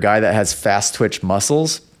pump. If you're a guy that has fast twitch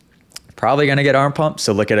muscles, probably going to get arm pump.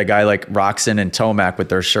 So look at a guy like Roxon and Tomac with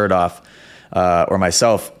their shirt off, or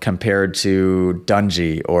myself compared to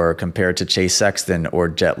Dungy, or compared to Chase Sexton or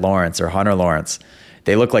Jet Lawrence or Hunter Lawrence.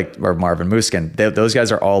 They look like, or Marvin Muskin. Those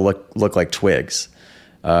guys are all look like twigs.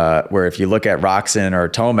 Where if you look at Roxon or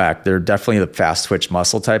Tomac, they're definitely the fast twitch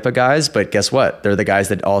muscle type of guys. But guess what? They're the guys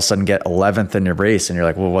that all of a sudden get 11th in your race, and you're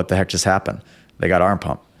like, well, what the heck just happened? They got arm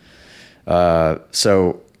pump.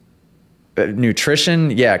 So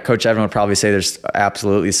nutrition, yeah, Coach Evan would probably say there's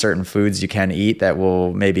absolutely certain foods you can eat that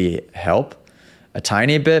will maybe help a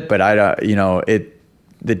tiny bit, but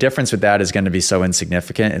the difference with that is going to be so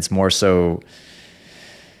insignificant. It's more so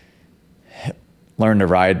learn to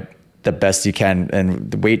ride the best you can,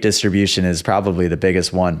 and the weight distribution is probably the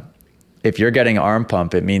biggest one. If you're getting arm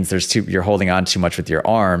pump, it means you're holding on too much with your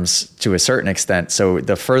arms to a certain extent. So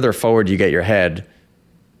the further forward you get your head,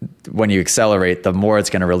 when you accelerate, the more it's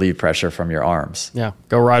going to relieve pressure from your arms. Yeah,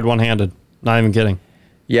 go ride one-handed. Not even kidding.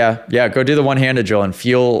 Yeah, go do the one-handed drill and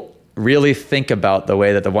really think about the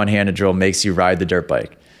way that the one-handed drill makes you ride the dirt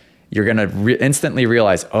bike. You're going to instantly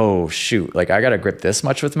realize, oh, shoot, like I got to grip this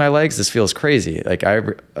much with my legs. This feels crazy. Like I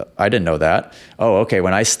didn't know that. Oh, okay.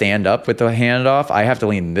 When I stand up with the hand off, I have to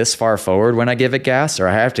lean this far forward when I give it gas, or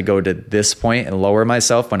I have to go to this point and lower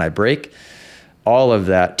myself when I brake. All of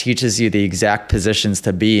that teaches you the exact positions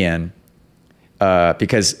to be in,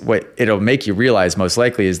 because what it'll make you realize most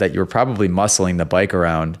likely is that you're probably muscling the bike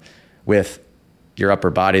around with your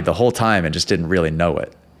upper body the whole time and just didn't really know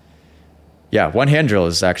it. Yeah, one hand drill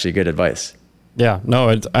is actually good advice. Yeah,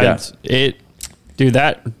 no, dude,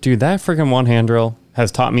 that freaking one hand drill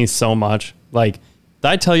has taught me so much. Like, did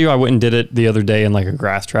I tell you I went and did it the other day in like a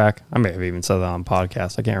grass track? I may have even said that on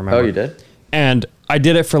podcast. I can't remember. Oh, you did? And I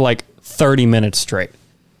did it for like 30 minutes straight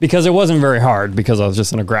because it wasn't very hard because I was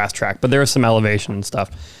just in a grass track, but there was some elevation and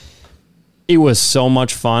stuff. It was so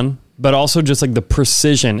much fun, but also just like the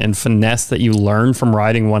precision and finesse that you learn from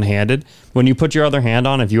riding one-handed. When you put your other hand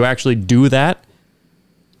on, if you actually do that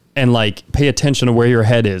and like pay attention to where your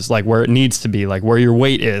head is, like where it needs to be, like where your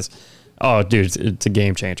weight is, oh, dude, it's a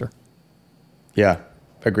game changer. Yeah,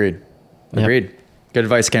 agreed. Yep. Good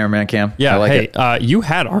advice, cameraman Cam. Yeah, I like it. You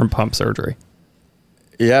had arm pump surgery.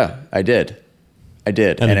 Yeah, I did. And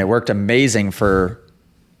it worked amazing for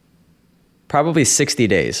probably 60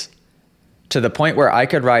 days, to the point where I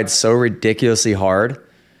could ride so ridiculously hard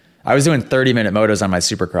I was doing 30-minute motos on my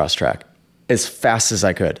Supercross track as fast as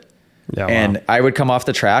I could. Yeah, and wow. I would come off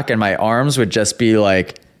the track and my arms would just be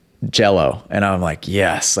like jello. And I'm like,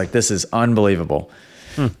 yes, like this is unbelievable.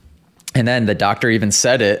 And then the doctor even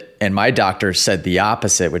said it, and my doctor said the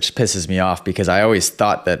opposite, which pisses me off because I always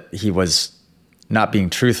thought that he was not being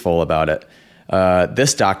truthful about it.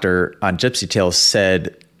 This doctor on Gypsy Tales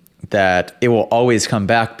said that it will always come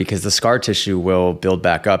back because the scar tissue will build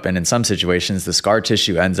back up. And in some situations, the scar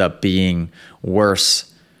tissue ends up being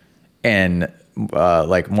worse and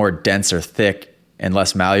like more dense or thick and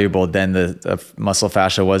less malleable than the muscle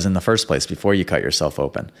fascia was in the first place before you cut yourself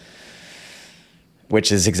open,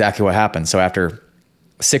 which is exactly what happened. So after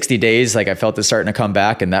 60 days, like I felt it starting to come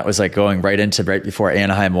back, and that was like going right before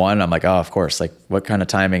Anaheim 1. I'm like, oh, of course, like what kind of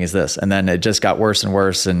timing is this? And then it just got worse and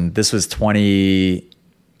worse. And this was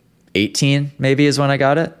 2018 maybe is when I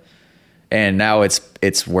got it. And now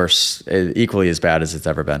it's worse, equally as bad as it's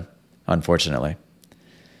ever been, unfortunately.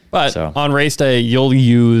 But on race day, you'll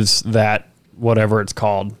use that, whatever it's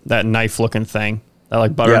called, that knife looking thing, that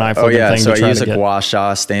like butter knife looking thing. So I use a gua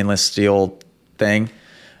sha stainless steel thing.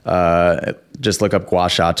 Just look up gua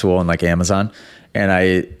sha tool on like Amazon, and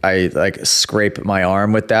I like scrape my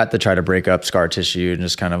arm with that to try to break up scar tissue and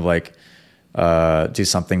just kind of like do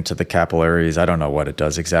something to the capillaries. I don't know what it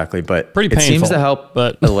does exactly, but pretty painful, it seems to help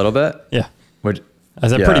a little bit. Yeah.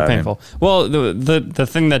 Is that pretty painful? Well, the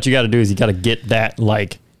thing that you got to do is you got to get that,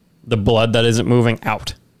 like the blood that isn't moving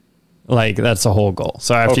out. Like that's the whole goal.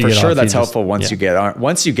 So after you get off, that's helpful once you get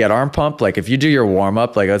arm pump. Like if you do your warm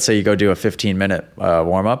up, like let's say you go do a 15-minute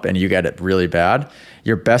warm up and you get it really bad,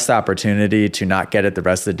 your best opportunity to not get it the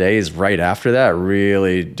rest of the day is right after that.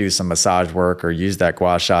 Really do some massage work or use that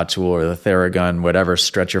gua sha tool or the Theragun, whatever.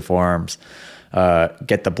 Stretch your forearms,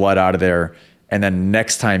 get the blood out of there, and then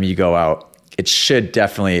next time you go out, it should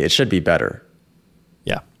be better.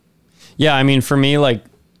 Yeah. I mean, for me, like,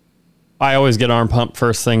 I always get arm pump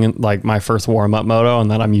first thing, like my first warm up moto,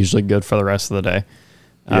 and then I'm usually good for the rest of the day.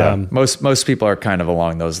 Yeah, most people are kind of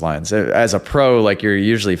along those lines. As a pro, like you're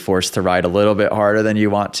usually forced to ride a little bit harder than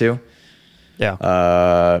you want to.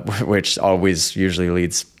 Yeah. Which always usually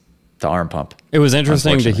leads to arm pump. It was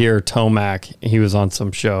interesting to hear Tomac. He was on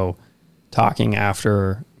some show talking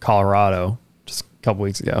after Colorado just a couple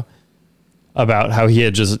weeks ago about how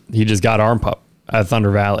he just got arm pump at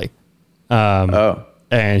Thunder Valley.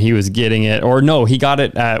 And he was getting it, or no, he got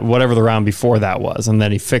it at whatever the round before that was, and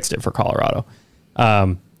then he fixed it for Colorado.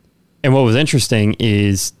 And what was interesting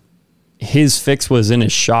is his fix was in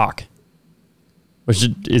his shock, which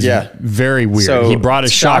is very weird. So he brought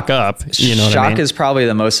his shock up. You know what I mean? Shock is probably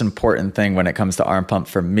the most important thing when it comes to arm pump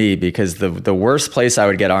for me, because the worst place I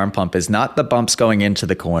would get arm pump is not the bumps going into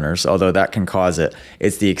the corners, although that can cause it.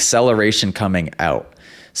 It's the acceleration coming out.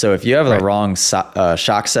 So if you have the wrong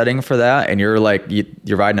shock setting for that, and you're like,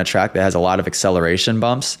 you're riding a track that has a lot of acceleration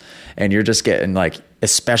bumps, and you're just getting like,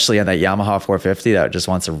 especially on that Yamaha 450 that just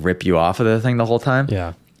wants to rip you off of the thing the whole time.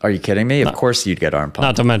 Yeah. Are you kidding me? Of course you'd get arm pump.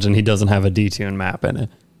 Not to mention he doesn't have a detune map in it.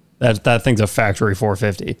 That thing's a factory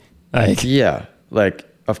 450. Like, yeah. Like,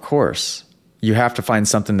 of course. You have to find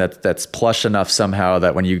something that's plush enough somehow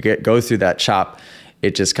that when you go through that chop,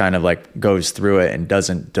 it just kind of like goes through it and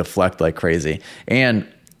doesn't deflect like crazy. And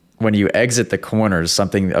when you exit the corners,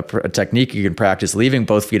 a technique you can practice, leaving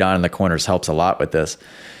both feet on in the corners helps a lot with this.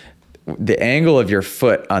 The angle of your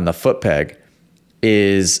foot on the foot peg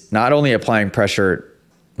is not only applying pressure.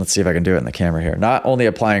 Let's see if I can do it in the camera here. Not only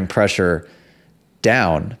applying pressure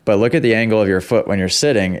down, but look at the angle of your foot when you're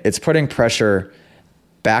sitting. It's putting pressure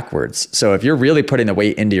backwards. So if you're really putting the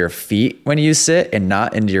weight into your feet when you sit and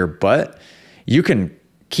not into your butt, you can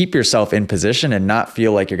keep yourself in position and not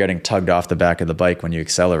feel like you're getting tugged off the back of the bike when you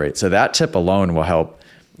accelerate. So that tip alone will help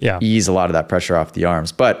ease a lot of that pressure off the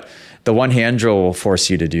arms. But the one hand drill will force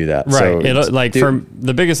you to do that. Right. So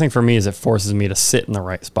the biggest thing for me is it forces me to sit in the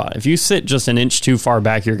right spot. If you sit just an inch too far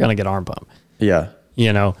back, you're going to get arm pump. Yeah.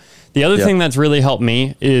 You know, the other thing that's really helped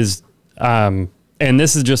me is, and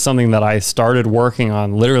this is just something that I started working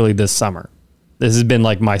on literally this summer. This has been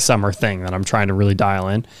like my summer thing that I'm trying to really dial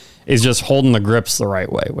in, is just holding the grips the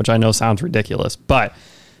right way, which I know sounds ridiculous, but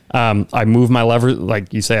I move my levers,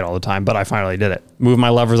 like you say it all the time, but I finally did it. Move my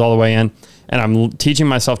levers all the way in, and I'm teaching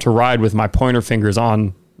myself to ride with my pointer fingers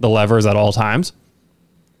on the levers at all times.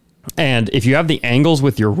 And if you have the angles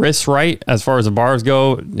with your wrists right, as far as the bars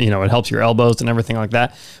go, you know, it helps your elbows and everything like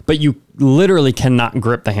that, but you literally cannot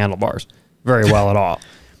grip the handlebars very well at all.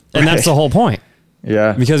 And that's the whole point.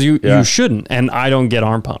 Yeah. Because you shouldn't, and I don't get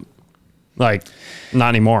arm pump. Like, not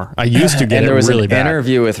anymore. I used to get And it there was really an bad.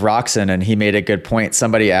 interview with Roxon, and he made a good point.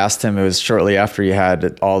 Somebody asked him, it was shortly after he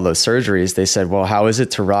had all those surgeries. They said, well, how is it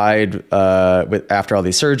to ride after all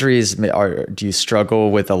these surgeries? Do you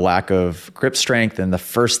struggle with a lack of grip strength? And the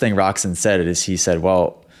first thing Roxon said is, he said,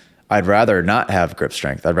 well, I'd rather not have grip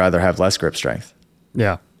strength. I'd rather have less grip strength.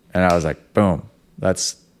 Yeah. And I was like, boom,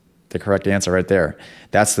 that's the correct answer right there.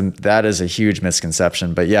 That is a huge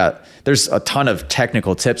misconception. But yeah, there's a ton of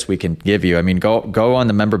technical tips we can give you. I mean, go on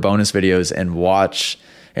the member bonus videos and watch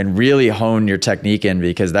and really hone your technique in,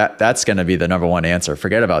 because that's going to be the number one answer.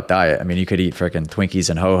 Forget about diet. I mean, you could eat freaking Twinkies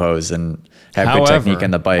and ho-hos and have good technique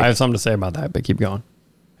in the bike. I have something to say about that, but keep going.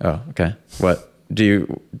 Oh, okay. What do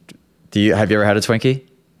you have you ever had a Twinkie?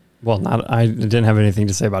 Well, I didn't have anything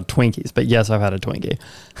to say about Twinkies, but yes, I've had a Twinkie.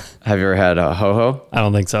 Have you ever had a ho-ho? I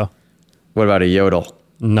don't think so. What about a yodel?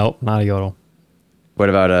 Nope, not a yodel. What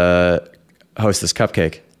about a Hostess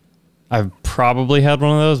cupcake? I've probably had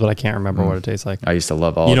one of those, but I can't remember what it tastes like. I used to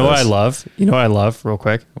love all You know of what I those. love? You know what I love, real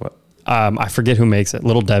quick? What? I forget who makes it.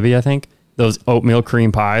 Little Debbie, I think. Those oatmeal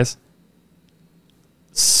cream pies.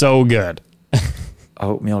 So good.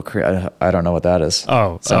 Oatmeal cream. I don't know what that is.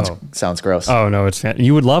 Sounds gross. Oh, no, it's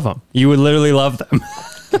you would love them. You would literally love them.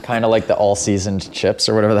 Kind of like the all seasoned chips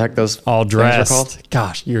or whatever the heck those All things are dressed. called.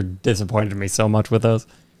 Gosh, you're disappointed me so much with those.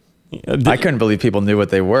 I couldn't believe people knew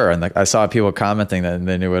what they were, and I saw people commenting that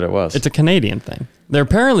they knew what it was. It's a Canadian thing. They're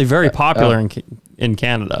apparently very popular in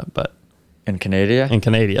Canada, but in Canada. in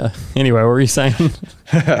Canada. Anyway, what were you saying?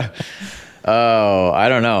 Oh, I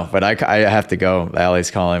don't know, but I have to go. Allie's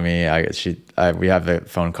calling me. We have a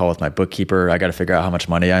phone call with my bookkeeper. I got to figure out how much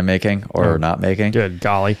money I'm making or not making. Good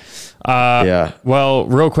golly. Yeah. Well,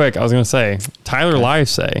 real quick, I was going to say, Tyler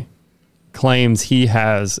Livesay claims he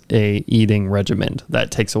has a eating regimen that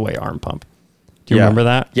takes away arm pump. Do you remember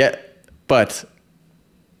that? Yeah, but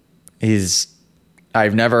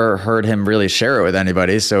I've never heard him really share it with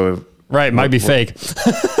anybody. So Right, might be fake.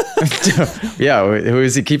 yeah, who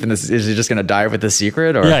is he keeping this? Is he just going to die with the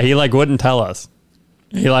secret? Or Yeah, he wouldn't tell us.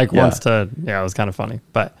 He wants to. Yeah, it was kind of funny,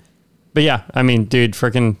 but yeah, I mean, dude,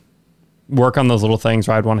 freaking work on those little things.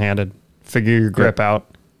 Ride one handed. Figure your grip out.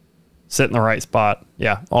 Sit in the right spot.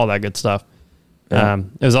 Yeah, all that good stuff. Yeah.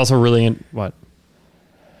 It was also really what.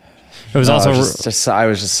 It was No, also I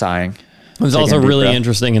was just sighing. It was Taking also a deep really breath.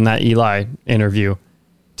 interesting in that Eli interview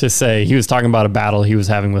to say he was talking about a battle he was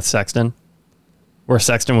having with Sexton, where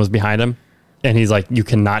Sexton was behind him, and he's like, "You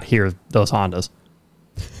cannot hear those Hondas."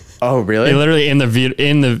 Oh, really? He literally in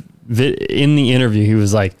the interview, he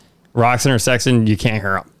was like, "Roxon or Sexton, you can't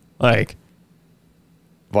hear them." Like,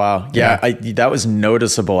 Wow. Yeah. That was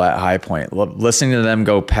noticeable at High Point. Listening to them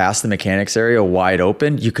go past the mechanics area wide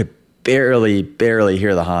open, you could barely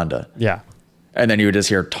hear the Honda. yeah, And then you would just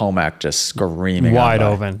hear Tomac just screaming. wide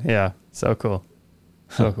on by. open. Yeah, so cool,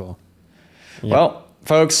 so cool. Yeah. Well,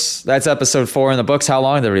 folks, that's episode 4 in the books. How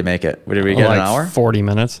long did we make it? Did we get Like an hour? 40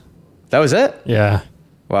 minutes. That was it? Yeah.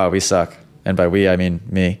 Wow, we suck. And by we, I mean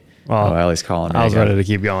me. Well, Ellie's calling me. I was again. ready to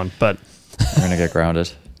keep going, but We're going to get grounded.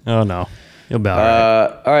 oh no, you'll be all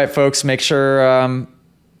right. All right, folks, make sure,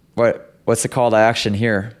 what's the call to action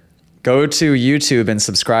here? Go to YouTube and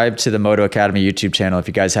subscribe to the Moto Academy YouTube channel if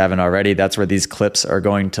you guys haven't already. That's where these clips are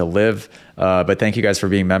going to live. But thank you guys for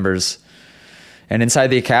being members. And inside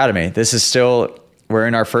the Academy, this is still, we're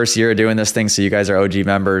in our first year of doing this thing, so you guys are OG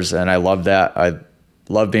members, and I love that. I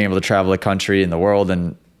love being able to travel the country and the world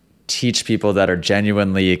and teach people that are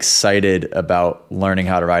genuinely excited about learning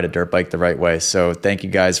how to ride a dirt bike the right way. So thank you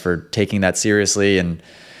guys for taking that seriously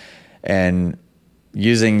and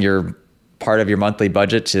using your part of your monthly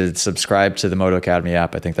budget to subscribe to the Moto Academy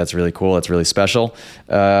app. I think that's really cool. It's really special.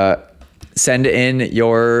 Send in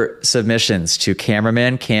your submissions to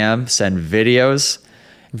Cameraman Cam. Send videos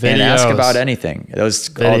and ask about anything. All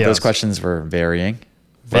those questions were varying.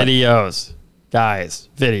 Videos, guys,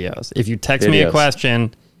 videos. If you text me a Videos.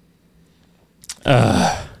 question,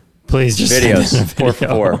 please just Videos, send in a 4 for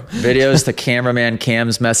video. 4. Videos to Cameraman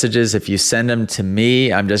Cam's messages. If you send them to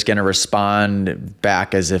me, I'm just going to respond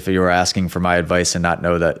back as if you were asking for my advice and not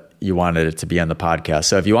know that you wanted it to be on the podcast.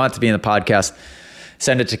 So if you want it to be in the podcast,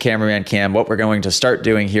 send it to Cameraman Cam. What we're going to start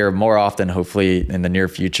doing here more often, hopefully in the near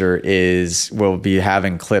future, is we'll be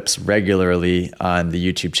having clips regularly on the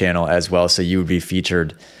YouTube channel as well. So you would be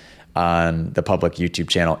featured on the public YouTube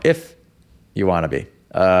channel if you want to be.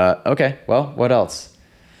 Okay, well, what else?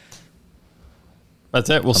 That's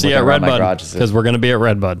it. We'll see looking you at around my Redbud garage. because we're going to be at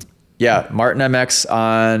Redbud. Yeah, Martin MX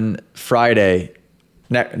on Friday,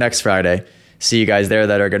 next Friday. See you guys there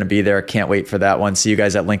that are going to be there. Can't wait for that one. See you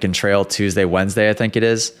guys at Lincoln Trail Tuesday, Wednesday, I think it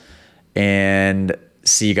is. And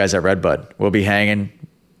see you guys at Redbud. We'll be hanging,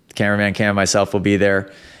 Cameraman Cam and myself will be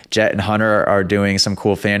there. Jet and Hunter are doing some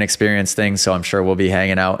cool fan experience things, so I'm sure we'll be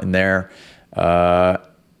hanging out in there.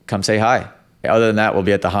 Come say hi. Other than that, we'll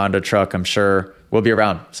be at the Honda truck. I'm sure we'll be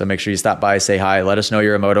around. So make sure you stop by, say hi. Let us know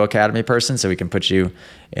you're a Moto Academy person so we can put you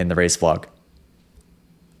in the race vlog.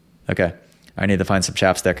 Okay. I need to find some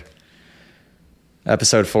chapstick.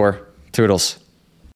 Episode 4. Toodles.